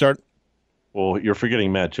 you want to start? Well, you're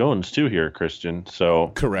forgetting Matt Jones, too, here, Christian.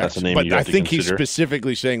 So correct. That's a name but you have I think to consider. He's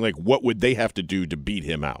specifically saying, what would they have to do to beat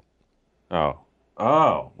him out?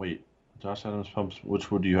 Oh, wait. Josh Adams pumps.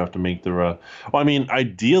 Which would you have to make the? Well, I mean,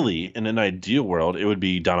 ideally, in an ideal world, it would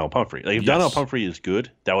be Donnell Pumphrey. Like if Donnell Pumphrey is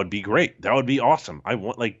good, that would be great. That would be awesome.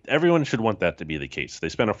 Everyone should want that to be the case. They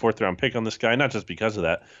spent a 4th-round pick on this guy, not just because of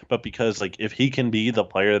that, but because if he can be the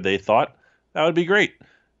player they thought, that would be great.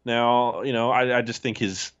 Now, I just think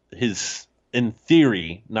his in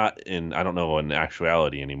theory, not in I don't know in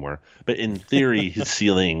actuality anymore, but in theory, his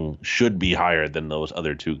ceiling should be higher than those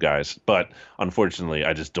other 2 guys. But unfortunately,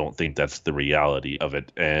 I just don't think that's the reality of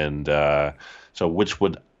it. And so, which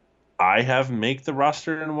would I have make the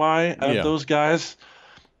roster and why out of those guys?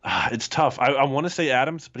 It's tough. I want to say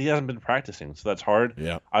Adams, but he hasn't been practicing, so that's hard.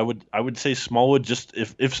 Yeah, I would say Smallwood. Just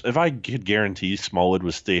if I could guarantee Smallwood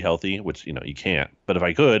would stay healthy, which you can't, but if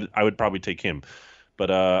I could, I would probably take him. But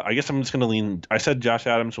I guess I'm just going to lean. I said Josh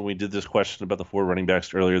Adams when we did this question about the 4 running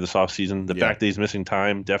backs earlier this offseason. The fact that he's missing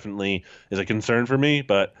time definitely is a concern for me,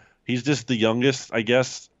 but he's just the youngest, I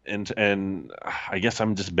guess, and I guess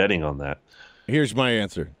I'm just betting on that. Here's my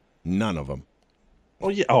answer. None of them. Oh,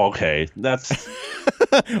 yeah. Oh, okay. That's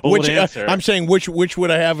which answer. I'm saying which would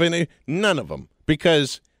I have in it? None of them.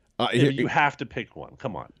 Because you have to pick one.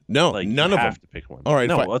 Come on. No, none of them. You have to pick one. All right.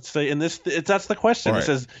 No, let's say in this. That's the question. Right. It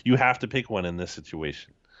says you have to pick one in this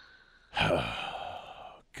situation.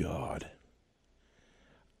 God.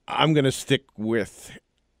 I'm going to stick with.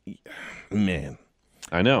 Man.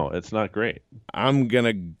 I know it's not great. I'll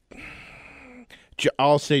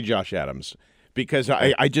say Josh Adams because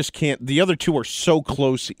I just can't. The other 2 are so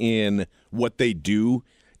close in what they do.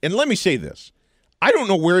 And let me say this. I don't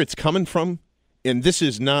know where it's coming from. And this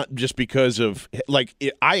is not just because of,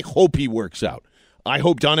 I hope he works out. I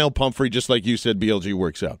hope Donnell Pumphrey, just like you said, BLG,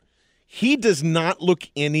 works out. He does not look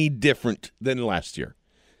any different than last year.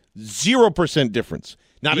 0% difference.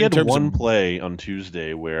 Not he in had terms one of play on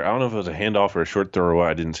Tuesday where, I don't know if it was a handoff or a short throw.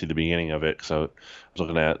 I didn't see the beginning of it because I was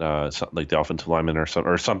looking at the offensive lineman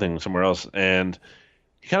or something somewhere else. And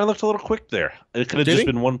he kind of looked a little quick there. It could have just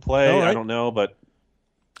been one play. Right. I don't know, but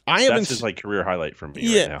that's his career highlight for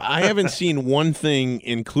me right now. I haven't seen one thing,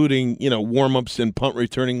 including warm-ups and punt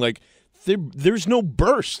returning. There's no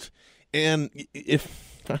burst, and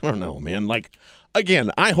if I don't know, man.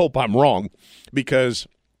 Again, I hope I'm wrong because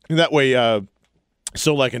that way, in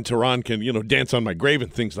Tehran can dance on my grave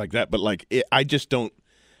and things like that. But I just don't.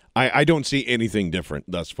 I don't see anything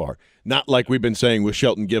different thus far. Not like we've been saying with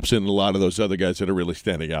Shelton Gibson and a lot of those other guys that are really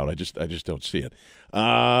standing out. I just don't see it.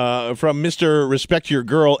 From Mr. Respect Your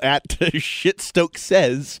Girl at Shitstoke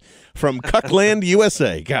Says from Cuckland,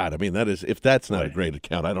 USA. God, I mean, if that's not a great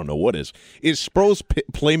account, I don't know what is. Is Sproles'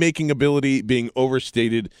 playmaking ability being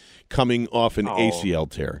overstated coming off an ACL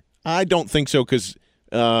tear? I don't think so because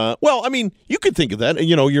well, I mean, you could think of that.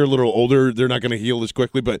 You're a little older. They're not going to heal as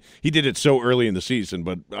quickly, but he did it so early in the season.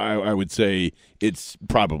 But I would say it's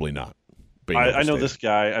probably not. I know this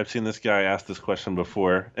guy. I've seen this guy ask this question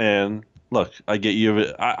before. And look, I get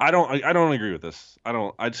you. I don't agree with this.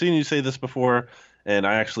 I've seen you say this before, and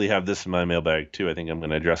I actually have this in my mailbag too. I think I'm going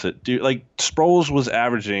to address it. Sproles was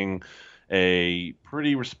averaging a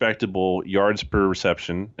pretty respectable yards per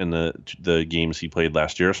reception in the games he played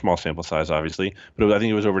last year. A small sample size, obviously, but I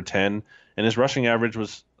think it was over 10. And his rushing average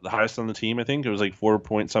was the highest on the team. I think it was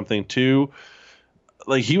 4.something.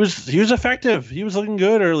 He was effective. He was looking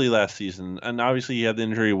good early last season, and obviously he had the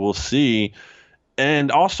injury. We'll see.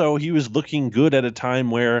 And also, he was looking good at a time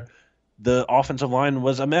where the offensive line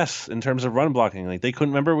was a mess in terms of run blocking. They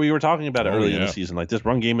couldn't remember we were talking about it early in the season. This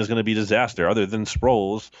run game is going to be a disaster. Other than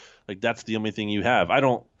Sproles, that's the only thing you have. I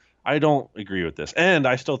don't agree with this, and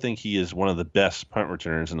I still think he is one of the best punt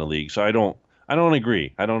returners in the league. So I don't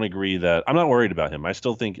agree. I don't agree that I'm not worried about him. I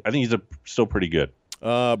think he's still pretty good.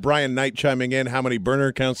 Brian Knight chiming in. How many burner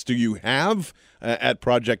accounts do you have at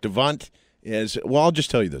Project Avant? I'll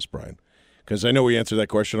just tell you this, Brian, because I know we answered that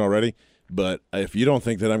question already. But if you don't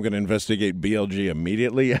think that I'm going to investigate BLG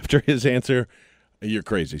immediately after his answer, you're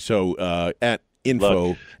crazy. So at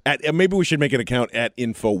info, maybe we should make an account at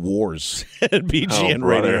Infowars at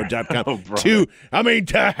bgnradio.com.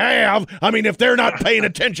 If they're not paying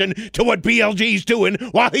attention to what BLG's doing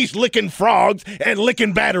while he's licking frogs and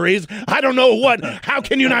licking batteries, I don't know how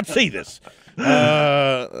can you not see this?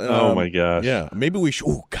 Oh my gosh. Yeah, maybe we should.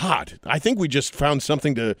 Oh God, I think we just found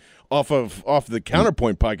something off the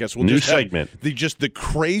Counterpoint podcast. We'll New just segment. The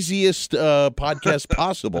craziest podcast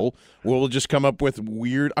possible. We'll just come up with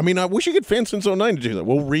weird. I wish you could fan since 09 to do that.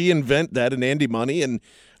 We'll reinvent that and Andy Money, and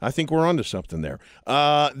I think we're onto something there.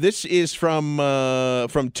 This is from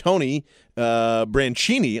Tony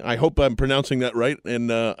Brancini. I hope I'm pronouncing that right, and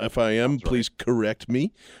if I am, please correct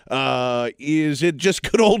me. Is it just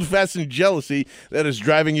good old-fashioned jealousy that is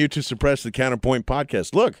driving you to suppress the Counterpoint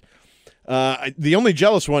podcast? Look, The only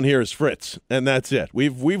jealous one here is Fritz, and that's it.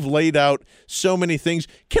 We've laid out so many things.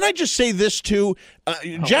 Can I just say this too?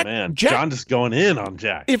 Jack, John just going in on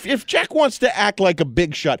Jack. If Jack wants to act like a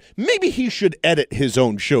big shot, maybe he should edit his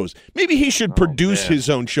own shows. Maybe he should produce his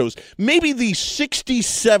own shows. Maybe the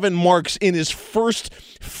 67 marks in his first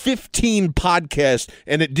 15 podcasts,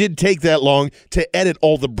 and it did take that long to edit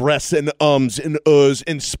all the breaths and ums and uhs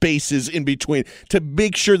and spaces in between to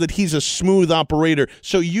make sure that he's a smooth operator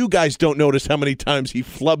so you guys don't notice how many times he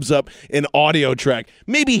flubs up an audio track.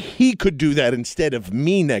 Maybe he could do that instead of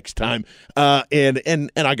me next time.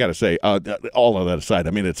 And I got to say, all of that aside,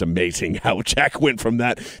 I mean, it's amazing how Jack went from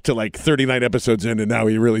that to like 39 episodes in, and now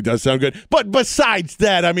he really does sound good. But besides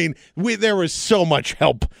that, I mean, there was so much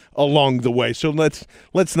help along the way. So let's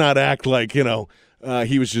not act like,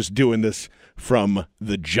 he was just doing this from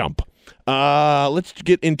the jump. Let's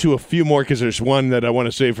get into a few more because there's one that I want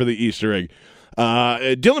to save for the Easter egg.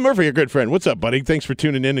 Dylan Murphy, a good friend. What's up, buddy? Thanks for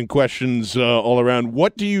tuning in and questions all around.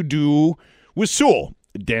 What do you do with Sewell?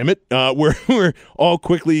 Damn it. We're all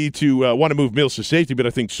quickly to want to move Mills to safety, but I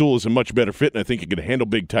think Sewell is a much better fit, and I think he can handle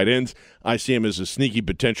big tight ends. I see him as a sneaky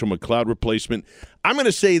potential McLeod replacement. I'm going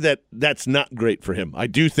to say that that's not great for him. I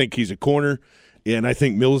do think he's a corner, and I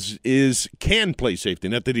think Mills can play safety.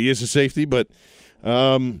 Not that he is a safety, but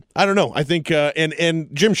I don't know. I think and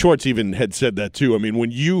Jim Schwartz even had said that too. I mean,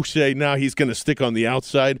 when you say he's going to stick on the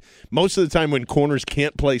outside, most of the time when corners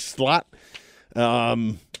can't play slot,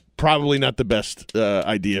 probably not the best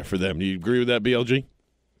idea for them. Do you agree with that, BLG?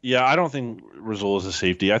 Yeah, I don't think Rasul is a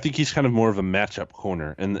safety. I think he's kind of more of a matchup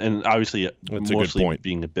corner, and obviously that's mostly a good point.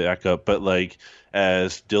 Being a backup. But like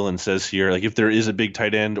as Dylan says here, like if there is a big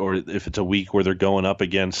tight end, or if it's a week where they're going up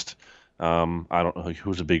against, I don't know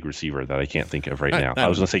who's a big receiver that I can't think of right now. I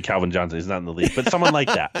was going to say Calvin Johnson. He's not in the league, but someone like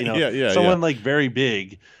that, someone like very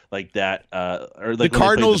big like that. Or like the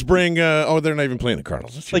Cardinals bring. They're not even playing the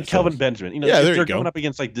Cardinals. That's like Kelvin Benjamin. They're going up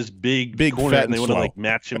against like this big corner, and they want to like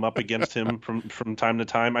match him up against him from time to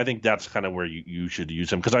time. I think that's kind of where you should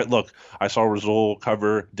use him because I saw Rasul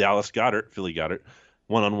cover Philly Goddard,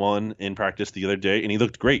 one-on-one in practice the other day, and he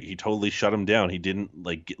looked great. He totally shut him down. He didn't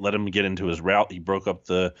let him get into his route. He broke up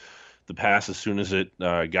the pass as soon as it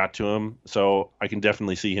got to him. So I can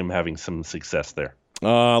definitely see him having some success there.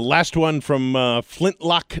 Last one from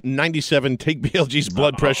Flintlock97. Take BLG's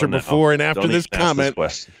blood pressure before and after this comment.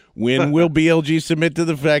 When will BLG submit to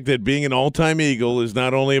the fact that being an all-time Eagle is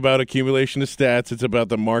not only about accumulation of stats, it's about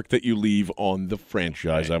the mark that you leave on the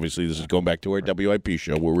franchise? Right. Obviously, this is going back to our WIP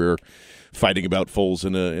show where we're fighting about Foles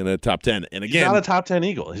in a top 10. And again, he's not a top 10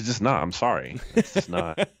 Eagle. He's just not. I'm sorry. It's just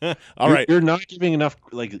not. All right. You're not giving enough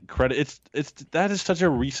credit. That is such a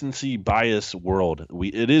recency bias world.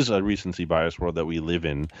 It is a recency bias world that we live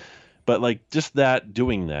in. But just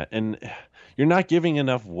doing that, and you're not giving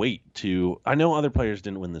enough weight to. I know other players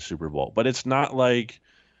didn't win the Super Bowl, but it's not like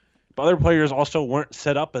other players also weren't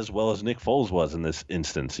set up as well as Nick Foles was in this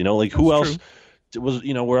instance. Who else was,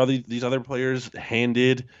 where these other players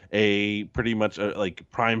handed a pretty much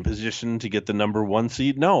prime position to get the number 1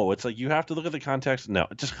 seed? No, it's you have to look at the context. No,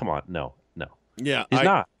 just come on. No. Yeah, he's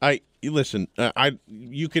not. Listen.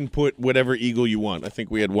 You can put whatever Eagle you want. I think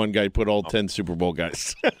we had one guy put all 10 Super Bowl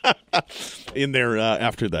guys in there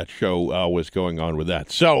after that show was going on with that.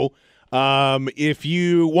 So, if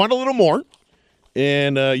you want a little more,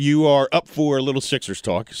 and you are up for a little Sixers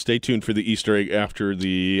talk, stay tuned for the Easter egg after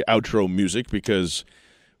the outro music because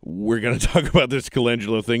we're going to talk about this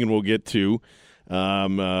Colangelo thing, and we'll get to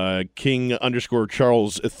King_Charles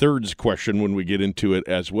III's question when we get into it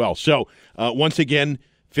as well. So, once again,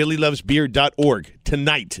 PhillyLovesBeer.org.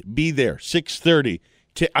 Tonight, be there, 6:30.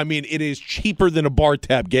 It is cheaper than a bar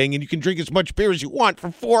tab, gang, and you can drink as much beer as you want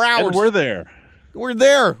for 4 hours. And we're there. We're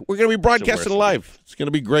there. We're going to be broadcasting live. It's going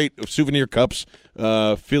to be great. Souvenir cups.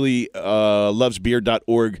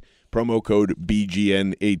 PhillyLovesBeer.org. Promo code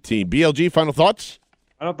BGN18. BLG, final thoughts?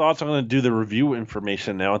 Final thoughts. I'm going to do the review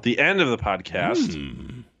information now at the end of the podcast.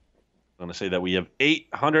 I'm going to say that we have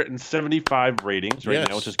 875 ratings right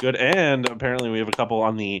now, which is good. And apparently we have a couple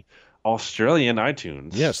on the Australian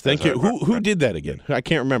iTunes. Yes, thank you. Who did that again? I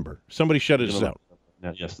can't remember. Somebody shut us out.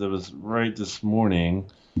 Yes, that was right this morning.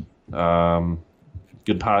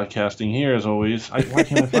 Good podcasting here, as always. Why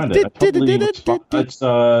can't I find it? It's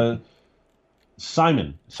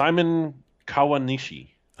Simon Kawanishi.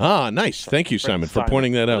 Ah, nice. Thank you, Simon, for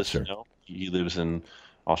pointing that out, sir. He lives in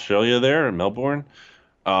Australia there, in Melbourne.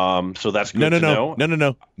 So that's good to know.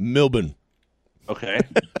 No. Melbourne. Okay.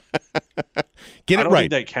 Get it right. I don't think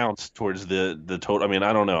that counts towards the total.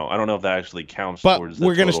 I don't know. I don't know if that actually counts towards the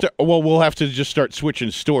we're going to total. start. Well, we'll have to just start switching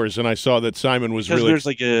stores. And I saw that Simon was really. There's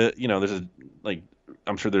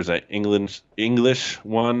I'm sure there's an English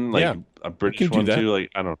one, like a British one too.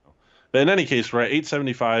 Like I don't know. But in any case, we're at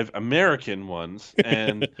 875 American ones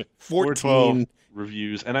and 14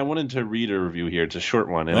 reviews. And I wanted to read a review here. It's a short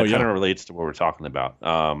one, and it kind of relates to what we're talking about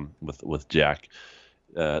with Jack.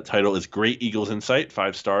 Title is Great Eagles Insight,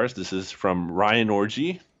 5 stars. This is from Ryan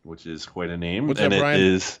Orgy, which is quite a name. What's and up, Ryan? It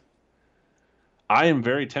is, I am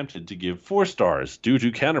very tempted to give 4 stars due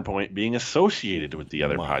to Counterpoint being associated with the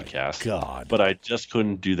other podcast. God. But I just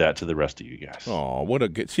couldn't do that to the rest of you guys. Oh, what a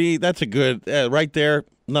good. See, that's a good. Right there,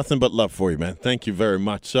 nothing but love for you, man. Thank you very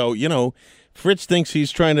much. So, Fritz thinks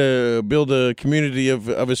he's trying to build a community of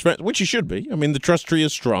his friends, which he should be. I mean, the trust tree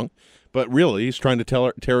is strong, but really he's trying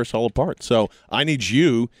to tear us all apart. So I need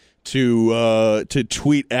you to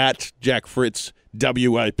tweet at Jack Fritz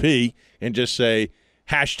WIP and just say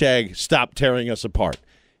hashtag stop tearing us apart.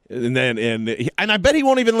 And I bet he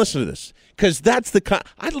won't even listen to this because that's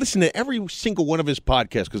I listen to every single one of his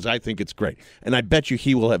podcasts because I think it's great. And I bet you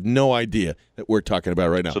he will have no idea that we're talking about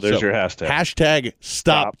right now. So there's your hashtag. Hashtag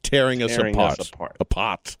stop tearing us apart.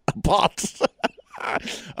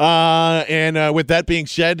 And with that being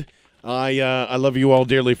said, I love you all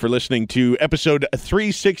dearly for listening to episode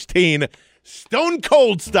 316, Stone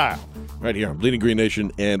Cold Style, right here on Bleeding Green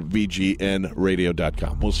Nation and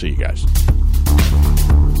VGNradio.com. We'll see you guys.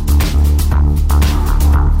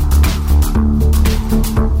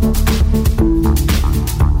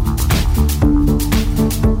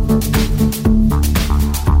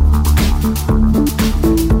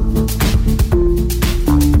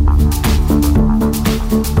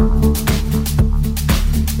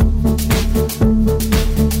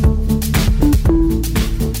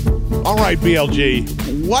 All right,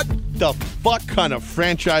 BLG, what the fuck kind of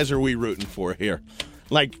franchise are we rooting for here?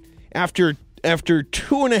 Like, after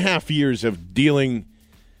 2.5 years of dealing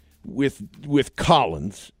with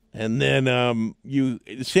Collins, and then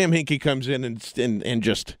Sam Hinkie comes in and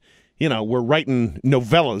just, we're writing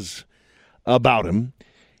novellas about him.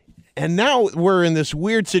 And now we're in this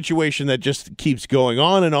weird situation that just keeps going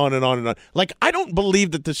on and on and on and on. Like, I don't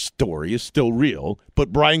believe that the story is still real,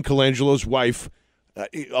 but Brian Colangelo's wife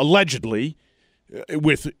allegedly,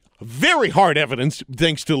 with very hard evidence,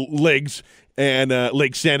 thanks to Legs and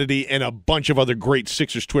Leg Sanity and a bunch of other great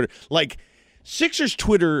Sixers Twitter. Like, Sixers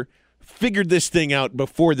Twitter figured this thing out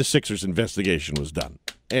before the Sixers investigation was done.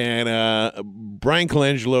 And Brian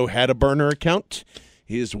Colangelo had a burner account.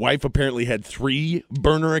 His wife apparently had 3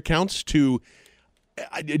 burner accounts to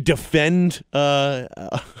defend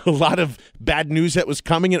a lot of bad news that was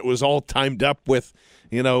coming. It was all timed up with,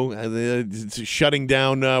 shutting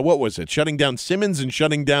down, what was it? Shutting down Simmons and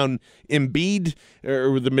shutting down Embiid,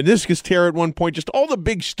 or the meniscus tear at one point. Just all the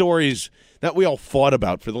big stories that we all fought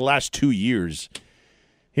about for the last 2 years.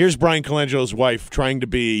 Here's Brian Colangelo's wife trying to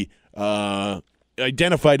be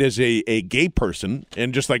identified as a gay person,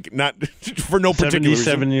 and just like not for no particular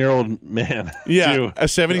reason. 77-year-old man. Yeah, too. a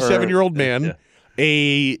 77-year-old man, yeah.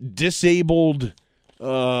 A disabled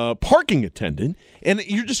parking attendant, and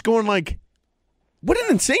you're just going like, what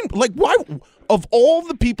an insane, like, why, of all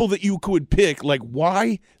the people that you could pick, like,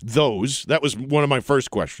 why those? That was one of my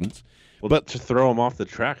first questions. Well, but to throw him off the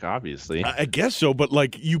track, obviously. I guess so, but,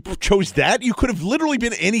 like, you chose that? You could have literally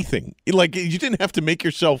been anything. Like, you didn't have to make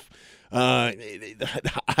yourself, I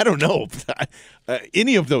don't know,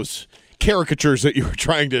 any of those caricatures that you were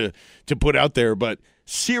trying to put out there, but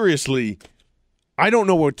seriously, I don't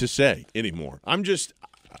know what to say anymore.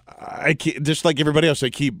 I can't, just like everybody else, I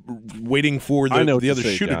keep waiting for the other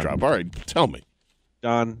shoe to drop. All right, tell me.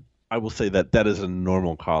 Don, I will say that is a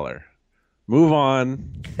normal caller. Move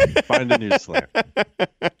on. Find a new slam.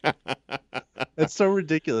 It's so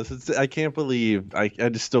ridiculous. I can't believe, I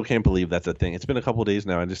just still can't believe that's a thing. It's been a couple of days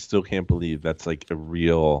now. I just still can't believe that's like a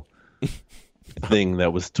real thing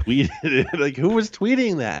that was tweeted. Like, who was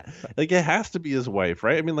tweeting that? Like, it has to be his wife,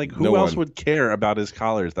 right? I mean, like, who else would care about his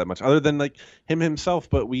collars that much other than like him himself?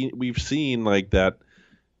 But we've seen like that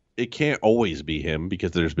it can't always be him,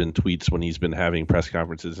 because there's been tweets when he's been having press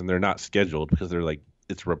conferences and they're not scheduled because they're like,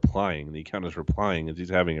 it's replying. The account is replying as he's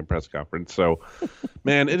having a press conference. So,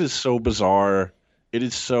 man, it is so bizarre.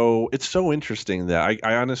 It's so interesting that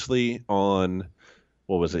I honestly, on,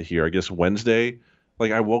 what was it here? I guess Wednesday,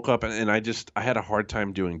 like, I woke up and I had a hard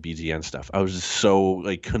time doing BGN stuff. I was just so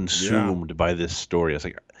like consumed by this story. I was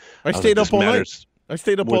like, I stayed up all night. I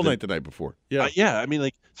stayed up all night the night before. Yeah. Yeah. I mean,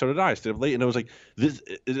 like, so did I. I stayed up late, and I was like, this.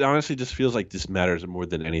 It honestly just feels like this matters more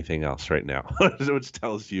than anything else right now, which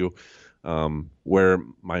tells you where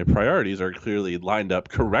my priorities are clearly lined up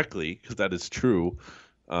correctly, because that is true.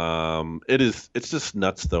 It's just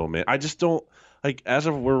nuts, though, man. I just don't like. As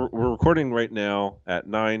of we're recording right now at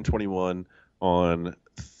 9:21 on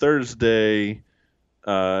Thursday,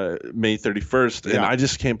 May 31st, and I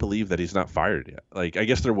just can't believe that he's not fired yet. Like, I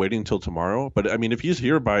guess they're waiting until tomorrow, but I mean, if he's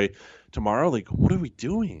here by tomorrow, like, what are we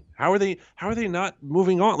doing? How are they not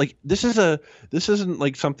moving on? Like, this isn't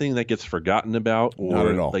like something that gets forgotten about, or not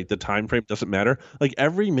at all. Like the time frame doesn't matter. Like,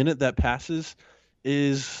 every minute that passes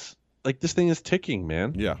is like, this thing is ticking,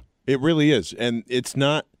 man. Yeah, it really is, and it's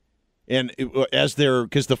not. And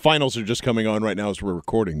because the finals are just coming on right now as we're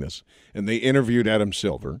recording this, and they interviewed Adam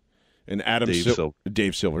Silver. And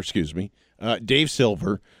Dave Silver, excuse me. Dave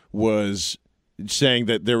Silver was saying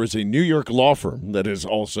that there is a New York law firm that has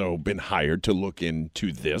also been hired to look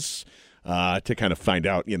into this, to kind of find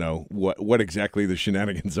out, what exactly the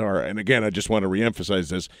shenanigans are. And again, I just want to reemphasize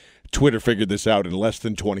this. Twitter figured this out in less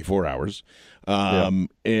than 24 hours.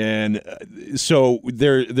 And so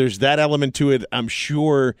there's that element to it. I'm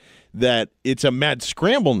sure that it's a mad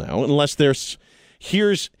scramble now, unless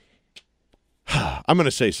I'm going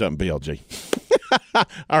to say something, BLG.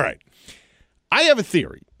 All right. I have a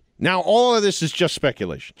theory. Now, all of this is just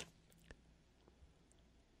speculation.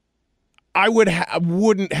 I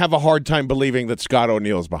wouldn't have a hard time believing that Scott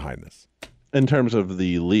O'Neill is behind this. In terms of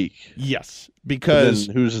the leak? Yes, because...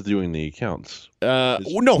 who's doing the accounts?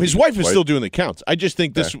 His wife is still doing the accounts. I just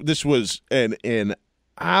think this was an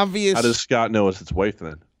obvious... How does Scott know it's his wife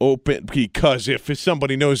then? Open, because if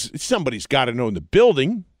somebody knows, somebody's got to know in the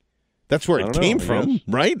building. That's where it came from,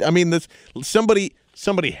 right? I mean, somebody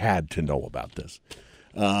had to know about this.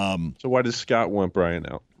 So why does Scott want Brian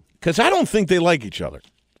out? Because I don't think they like each other.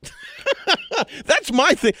 That's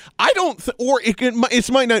my thing. I don't,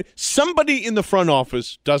 it's my not. Somebody in the front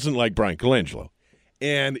office doesn't like Brian Colangelo,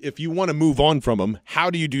 and if you want to move on from him, how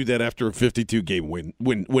do you do that after a 52-game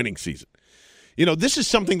winning season? This is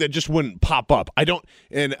something that just wouldn't pop up. I don't,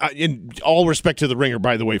 and in all respect to the Ringer,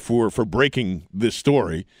 by the way, for breaking this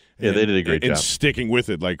story. Yeah, they did a great job. And sticking with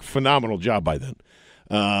it, like, phenomenal job by them.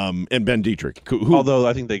 And Ben Dietrich. Although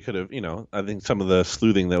I think they could have, I think some of the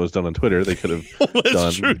sleuthing that was done on Twitter, they could have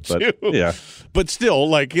done. True, but, too. Yeah. But still,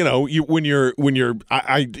 like, we've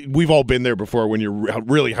all been there before when you're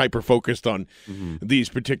really hyper-focused on these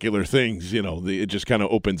particular things, it just kind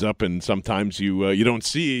of opens up, and sometimes you don't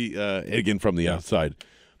see again from the outside.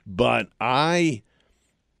 But I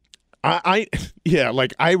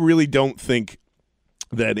really don't think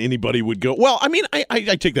that anybody would go, well, I mean,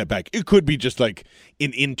 I take that back. It could be just like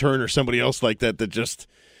an intern or somebody else like that just,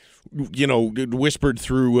 whispered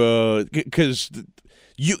through, because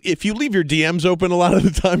if you leave your DMs open a lot of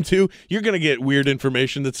the time too, you're going to get weird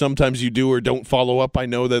information that sometimes you do or don't follow up. I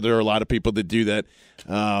know that there are a lot of people that do that,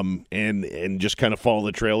 and just kind of follow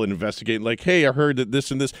the trail and investigate, like, hey, I heard that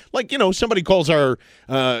this and this. Like, somebody calls our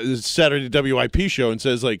Saturday WIP show and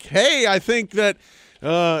says, like, hey, I think that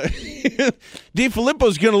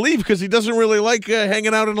DeFilippo's going to leave because he doesn't really like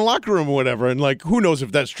hanging out in the locker room or whatever. And, like, who knows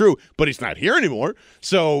if that's true, but he's not here anymore.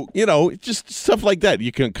 So, just stuff like that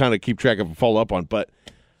you can kind of keep track of and follow up on. But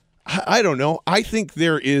I don't know. I think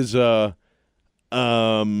there is I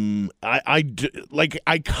kind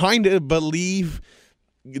of believe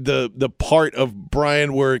the part of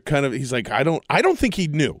Brian where it kind of, he's like, I don't think he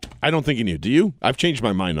knew. Do you? I've changed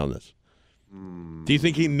my mind on this. Do you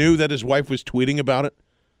think he knew that his wife was tweeting about it?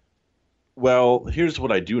 Well, here's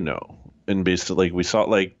what I do know. And basically, like, we saw,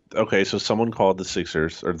 like, okay, so someone called the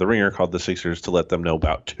Sixers, or the Ringer called the Sixers to let them know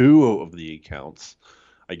about two of the accounts.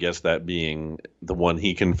 I guess that being the one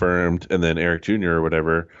he confirmed, and then Eric Jr. or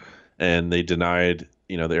whatever. And they denied,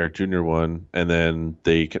 the Eric Jr. one, and then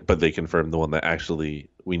they confirmed the one that actually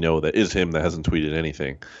we know that is him, that hasn't tweeted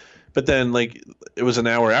anything. But then, like, it was an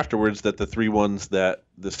hour afterwards that the three ones that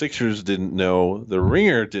the Sixers didn't know, the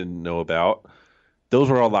Ringer didn't know about, those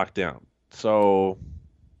were all locked down. So,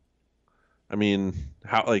 I mean,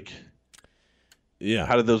 how did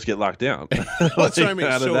those get locked down? That's what I mean.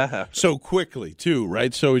 How did that happen? So quickly, too,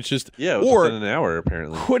 right? So it's just, yeah, it was within an hour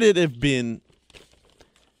apparently. Could it have been?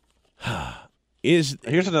 Here's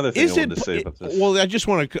another thing I wanted to say about this. Well, I just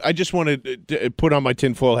want to put on my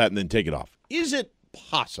tinfoil hat and then take it off. Is it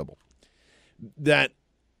possible that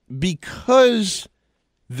because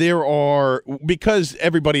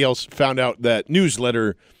everybody else found out that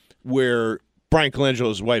newsletter where Brian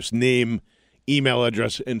Colangelo's wife's name, email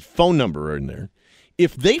address, and phone number are in there,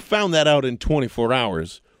 if they found that out in 24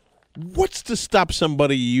 hours, what's to stop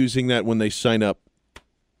somebody using that when they sign up,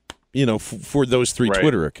 for those three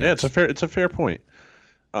Twitter accounts? Yeah, it's a fair point.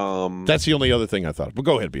 That's the only other thing I thought. But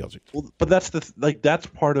go ahead, BLG. Well, but that's that's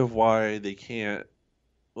part of why they can't,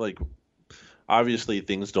 like, obviously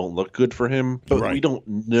things don't look good for him, but we don't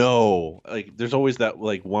know. Like, there's always that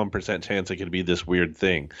like 1% chance it could be this weird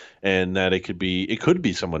thing, and that it could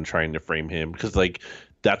be someone trying to frame him, because like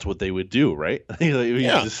that's what they would do, right? Like you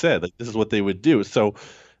just said, like this is what they would do. So,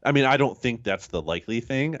 I mean, I don't think that's the likely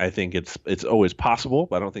thing. I think it's always possible,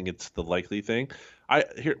 but I don't think it's the likely thing.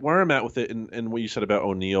 Where I'm at with it, and what you said about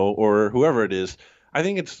O'Neal or whoever it is, I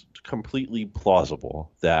think it's completely plausible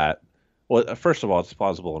that. Well, first of all, it's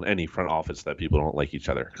plausible in any front office that people don't like each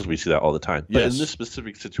other, because we see that all the time. But in this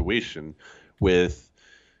specific situation with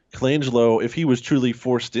Colangelo, if he was truly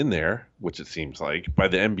forced in there, which it seems like by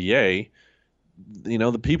the NBA,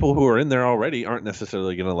 the people who are in there already aren't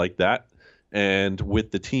necessarily going to like that. And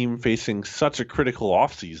with the team facing such a critical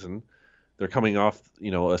offseason, they're coming off,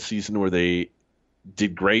 a season where they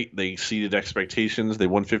did great. They exceeded expectations. They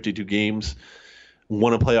won 52 games,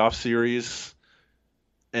 won a playoff series.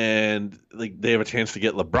 And like they have a chance to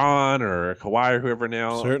get LeBron or Kawhi or whoever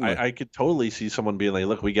now. Certainly. I could totally see someone being like,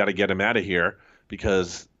 look, we got to get him out of here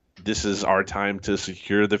because this is our time to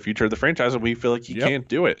secure the future of the franchise, and we feel like he can't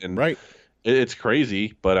do it. And it's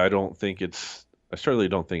crazy, but I certainly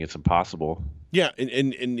don't think it's impossible. Yeah,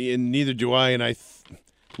 and neither do I. And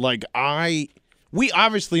we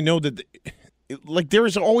obviously know that there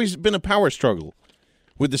has always been a power struggle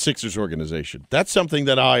with the Sixers organization. That's something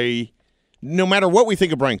that no matter what we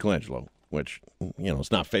think of Brian Colangelo, which,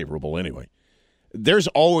 it's not favorable anyway, there's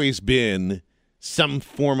always been some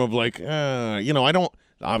form of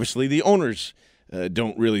obviously the owners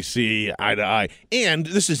don't really see eye to eye. And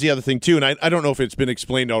this is the other thing, too, and I don't know if it's been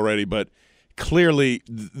explained already, but clearly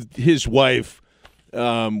his wife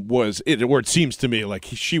or it seems to me like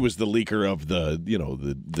she was the leaker of the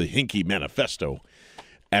Hinkie manifesto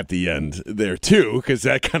at the end there too, because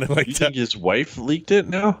that kind of like you think his wife leaked it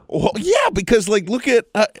now? Well, yeah, because look at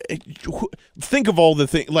think of all the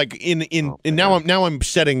things now I'm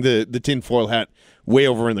setting the tinfoil hat way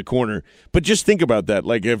over in the corner, but just think about that.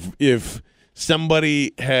 Like if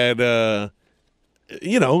somebody had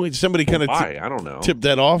somebody kind of I don't know, tipped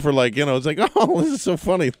that off, or it's like, oh, this is so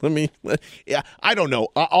funny. I don't know.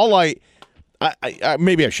 I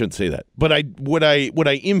maybe I shouldn't say that, but what I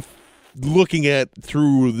am looking at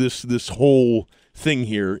through this whole thing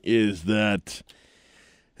here is that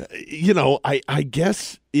I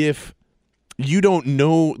guess if you don't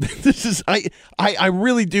know, this is I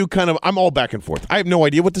really do kind of, I'm all back and forth. I have no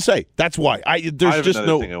idea what to say. That's why I have just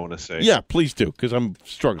another thing I want to say. Yeah, please do, because I'm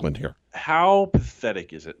struggling here. How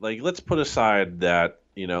pathetic is it? Like, let's put aside that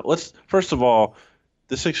first of all,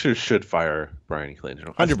 the Sixers should fire Brian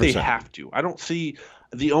Colangelo. 100%. They have to. I don't see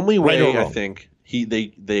the only way. I think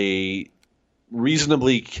they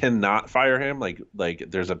reasonably cannot fire him. Like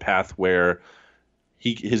there's a path where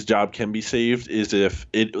his job can be saved is if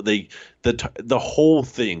the whole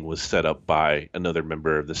thing was set up by another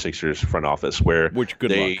member of the Sixers front office, where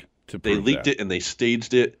they leaked it and they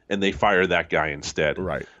staged it and they fire that guy instead.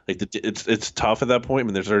 Right. Like it's tough at that point. I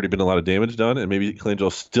mean, there's already been a lot of damage done, and maybe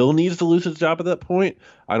Colangelo still needs to lose his job at that point.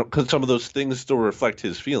 Because some of those things still reflect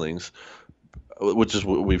his feelings, which is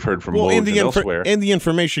what we've heard from Woj and elsewhere. And the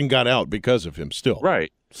information got out because of him still.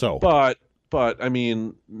 Right. So, but I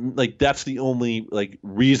mean, like, that's the only like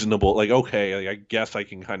reasonable, like, okay, like, I guess I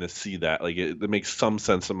can kind of see that. Like, it makes some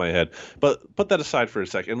sense in my head. But put that aside for a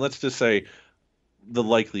second. Let's just say the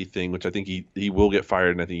likely thing, which I think he will get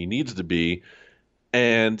fired, and I think he needs to be,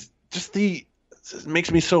 and just it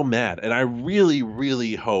makes me so mad. And I really,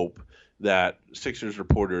 really hope that Sixers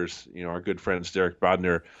reporters, our good friends Derek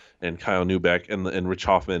Bodner and Kyle Neubeck and Rich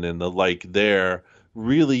Hoffman and the like there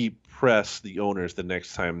really press the owners the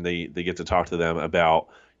next time they get to talk to them about,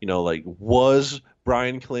 was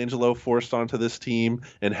Brian Colangelo forced onto this team,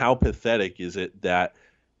 and how pathetic is it that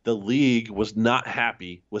the league was not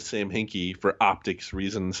happy with Sam Hinkie for optics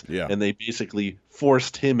reasons, and they basically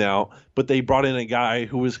forced him out, but they brought in a guy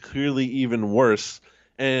who was clearly even worse.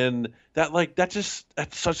 And that's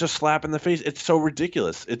such a slap in the face. It's so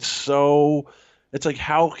ridiculous. It's like,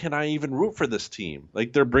 how can I even root for this team?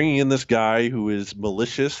 Like, they're bringing in this guy who is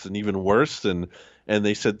malicious and even worse, and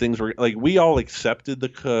they said things were like, we all accepted the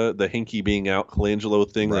Hinkie being out,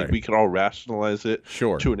 Colangelo thing. Right. Like, we could all rationalize it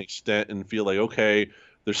to an extent and feel like, okay,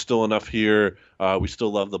 there's still enough here. We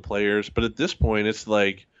still love the players, but at this point, it's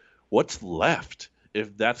like, what's left?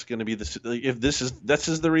 If that's going to be if this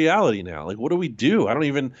is the reality now, like, what do we do?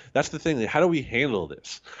 That's the thing. Like, how do we handle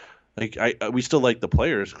this? Like, we still like the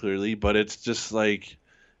players clearly, but it's just like,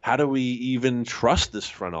 how do we even trust this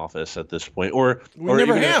front office at this point? Or never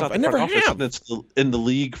even have. I never have. It's in the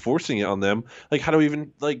league forcing it on them. Like, how do we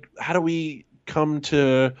come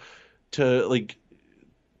to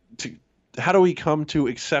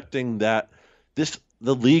accepting that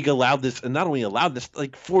the league allowed this, and not only allowed this,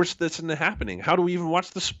 like forced this into happening. How do we even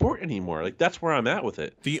watch the sport anymore? Like that's where I'm at with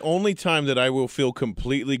it. The only time that I will feel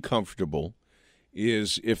completely comfortable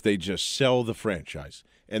is if they just sell the franchise.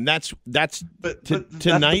 And that's but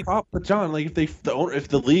tonight. But John, like if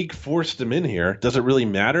the league forced him in here, does it really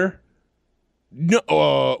matter? No,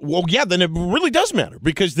 well, yeah, then it really does matter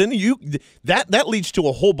because then that leads to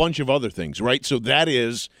a whole bunch of other things, right? So that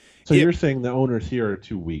is. So you're saying the owners here are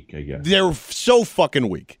too weak, I guess. They're so fucking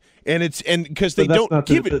weak, and because they don't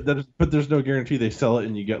give it. But there's no guarantee they sell it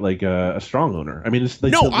and you get like a strong owner. I mean, it's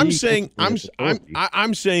like no. I'm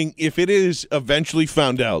saying if it is eventually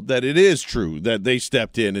found out that it is true that they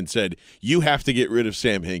stepped in and said you have to get rid of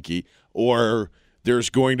Sam Hinkie or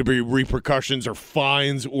there's going to be repercussions or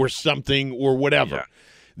fines or something or whatever,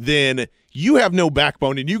 then you have no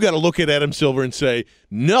backbone and you got to look at Adam Silver and say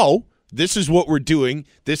no. This is what we're doing.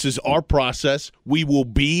 This is our process. We will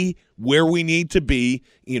be where we need to be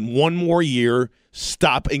in one more year.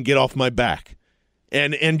 Stop and get off my back.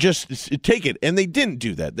 And just take it. And they didn't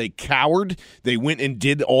do that. They cowered. They went and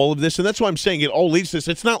did all of this. And that's why I'm saying it all leads to this.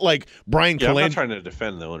 It's not like Brian Colangelo. I'm not trying to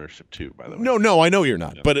defend the ownership, too, by the way. No, I know you're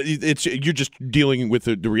not. Yeah. But you're just dealing with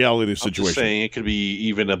the reality of the situation. I'm just saying it could be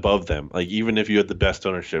even above them. Like, even if you had the best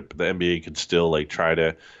ownership, the NBA could still, like, try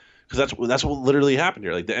to – because that's what literally happened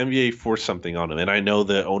here. Like the NBA forced something on them, and I know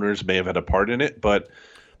the owners may have had a part in it, but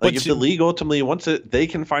if the league ultimately wants it, they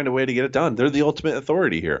can find a way to get it done. They're the ultimate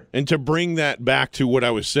authority here. And to bring that back to what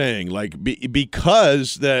I was saying, like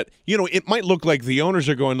because that it might look like the owners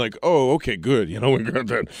are going like, oh, okay, good,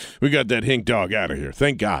 we got that Hink dog out of here.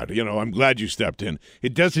 Thank God, I'm glad you stepped in.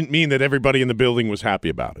 It doesn't mean that everybody in the building was happy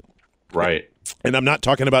about it. Right. And I'm not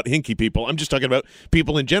talking about Hinkie people. I'm just talking about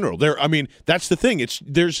people in general. That's the thing.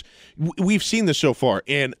 We've seen this so far,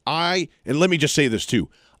 and let me just say this too.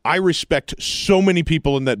 I respect so many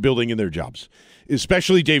people in that building in their jobs,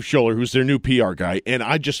 especially Dave Scholler, who's their new PR guy, and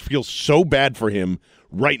I just feel so bad for him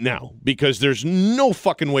right now because there's no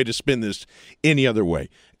fucking way to spin this any other way.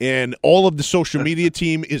 And all of the social media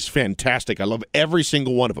team is fantastic. I love every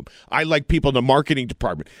single one of them. I like people in the marketing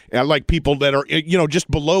department. And I like people that are,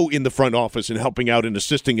 just below in the front office and helping out and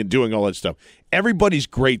assisting and doing all that stuff. Everybody's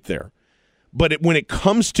great there. But when it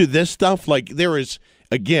comes to this stuff, like there is,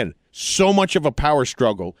 again, so much of a power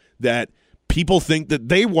struggle that people think that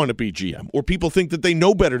they want to be GM or people think that they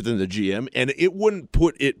know better than the GM, and it wouldn't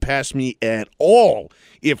put it past me at all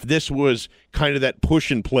if this was kind of that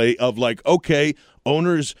push and play of like, okay,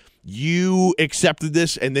 owners, you accepted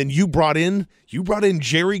this, and then you brought in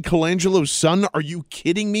Jerry Colangelo's son. Are you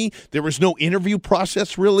kidding me? There was no interview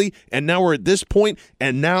process really, and now we're at this point,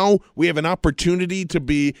 and now we have an opportunity to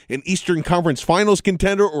be an Eastern Conference Finals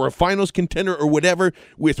contender or a Finals contender or whatever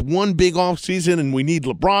with one big offseason, and we need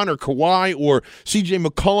LeBron or Kawhi or CJ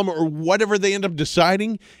McCollum or whatever they end up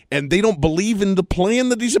deciding, and they don't believe in the plan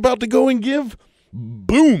that he's about to go and give.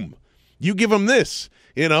 Boom. You give him this,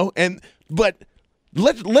 but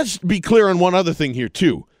let's be clear on one other thing here,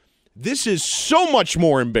 too. This is so much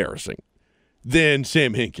more embarrassing than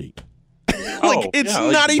Sam Hinkie. It's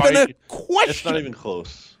not even a question. It's not even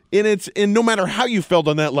close. And no matter how you felt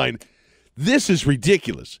on that line, this is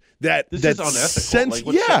ridiculous. This is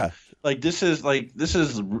unethical. This is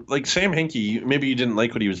like Sam Hinkie. Maybe you didn't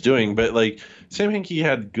like what he was doing, but like Sam Hinkie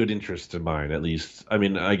had good interests in mind, at least. I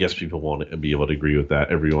mean, I guess people won't be able to agree with that,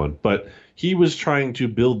 everyone. But he was trying to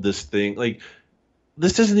build this thing. Like,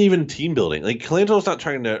 this isn't even team building. Like, Colangelo's not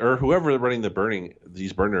trying to, or whoever running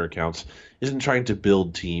these burner accounts isn't trying to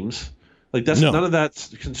build teams. Like, none of that's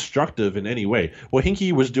constructive in any way. What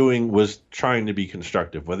Hinkie was doing was trying to be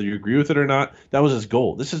constructive. Whether you agree with it or not, that was his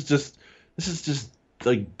goal. This is just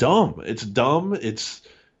like dumb. It's dumb. It's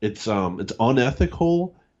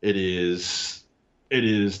unethical. It is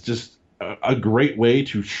just a great way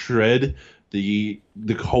to shred the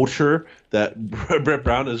culture that Brett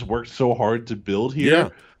Brown has worked so hard to build here. Yeah.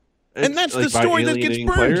 And that's the story that gets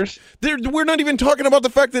burned. We're not even talking about the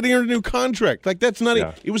fact that he earned a new contract. Like, that's not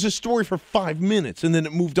it was a story for 5 minutes, and then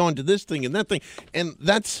it moved on to this thing and that thing. And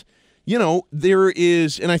that's, there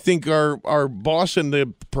is, and I think our boss and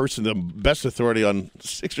the best authority on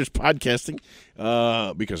Sixers podcasting,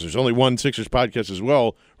 because there's only one Sixers podcast as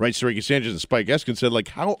well, right? Siriki Sanchez and Spike Eskin said, like,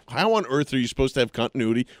 how on earth are you supposed to have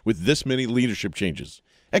continuity with this many leadership changes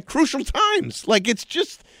at crucial times? Like, it's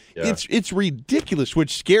just, it's ridiculous,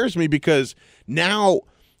 which scares me because now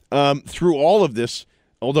through all of this,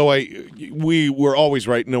 although we were always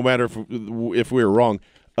right, no matter if we were wrong,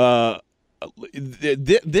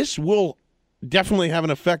 this will definitely have an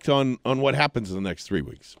effect on what happens in the next 3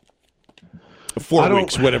 weeks. 4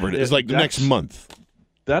 weeks, whatever it is, like the next month.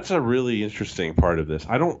 That's a really interesting part of this.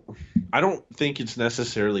 I don't think it's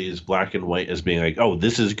necessarily as black and white as being like, oh,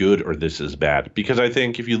 this is good or this is bad. Because I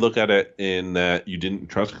think if you look at it in that you didn't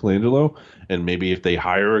trust Colangelo, and maybe if they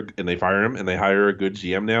hire and they fire him and they hire a good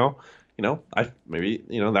GM now, maybe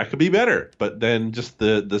that could be better. But then just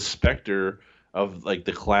the specter of like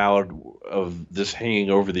the cloud of this hanging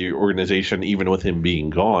over the organization, even with him being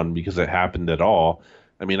gone, because it happened at all.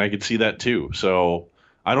 I mean, I could see that too. So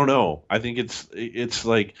I don't know. I think it's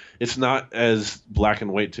like it's not as black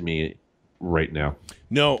and white to me right now.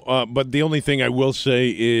 No, but the only thing I will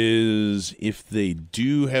say is if they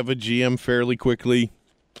do have a GM fairly quickly,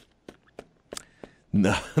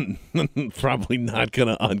 probably not going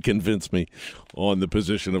to unconvince me on the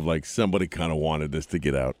position of like somebody kind of wanted this to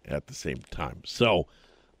get out at the same time. So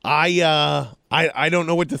I don't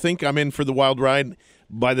know what to think. I'm in for the wild ride.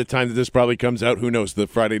 By the time that this probably comes out, who knows? The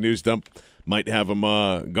Friday news dump might have them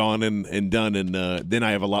gone and done, and then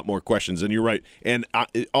I have a lot more questions. And you're right. And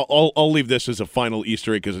I'll leave this as a final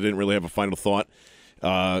Easter egg because I didn't really have a final thought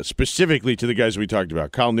specifically to the guys we talked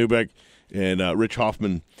about, Kyle Neubeck and Rich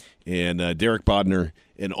Hoffman and Derek Bodner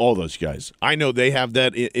and all those guys. I know they have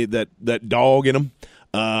that dog in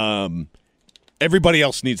them. Everybody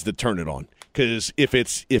else needs to turn it on because if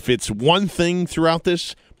it's one thing throughout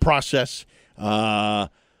this process, I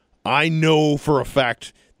know for a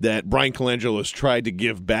fact that Brian Colangelo has tried to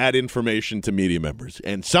give bad information to media members,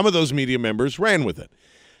 and some of those media members ran with it.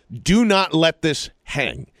 Do not let this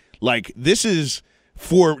hang. Like, this is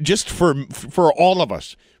for all of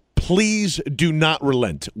us. Please do not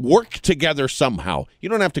relent. Work together somehow. You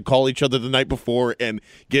don't have to call each other the night before and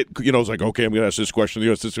get, it's like, okay, I'm going to ask this question.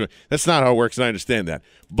 That's not how it works, and I understand that.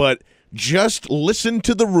 But just listen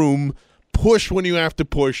to the room, push when you have to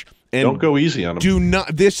push, and don't go easy on them. Do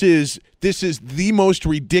not. This is the most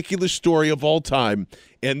ridiculous story of all time,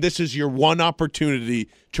 and this is your one opportunity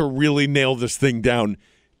to really nail this thing down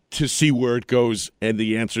to see where it goes and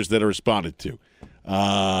the answers that are responded to. Any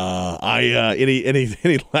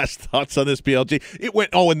last thoughts on this, BLG? It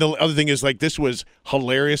went. Oh, and the other thing is, like, this was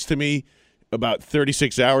hilarious to me about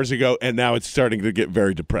 36 hours ago, and now it's starting to get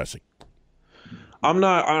very depressing. I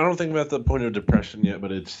don't think I'm at the point of depression yet,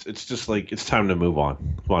 but it's just like it's time to move on.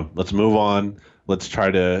 Come on, let's move on. Let's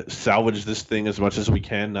try to salvage this thing as much as we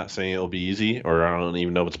can. Not saying it'll be easy, or I don't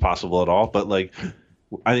even know if it's possible at all. But like,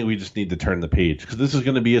 I think we just need to turn the page because this is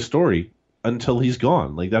going to be a story until he's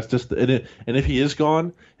gone. Like that's just and if he is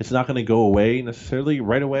gone, it's not going to go away necessarily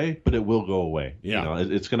right away, but it will go away. Yeah,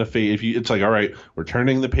 it's going to fade. It's like, all right, we're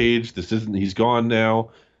turning the page. He's gone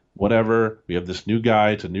now. Whatever. We have this new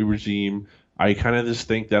guy. It's a new regime. I kind of just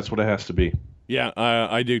think that's what it has to be. Yeah,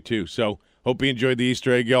 I do too. So hope you enjoyed the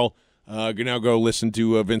Easter egg, y'all. Now go listen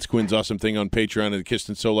to Vince Quinn's awesome thing on Patreon at the Kist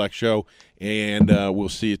and Solak Show, and we'll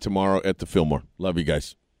see you tomorrow at the Fillmore. Love you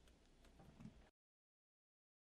guys.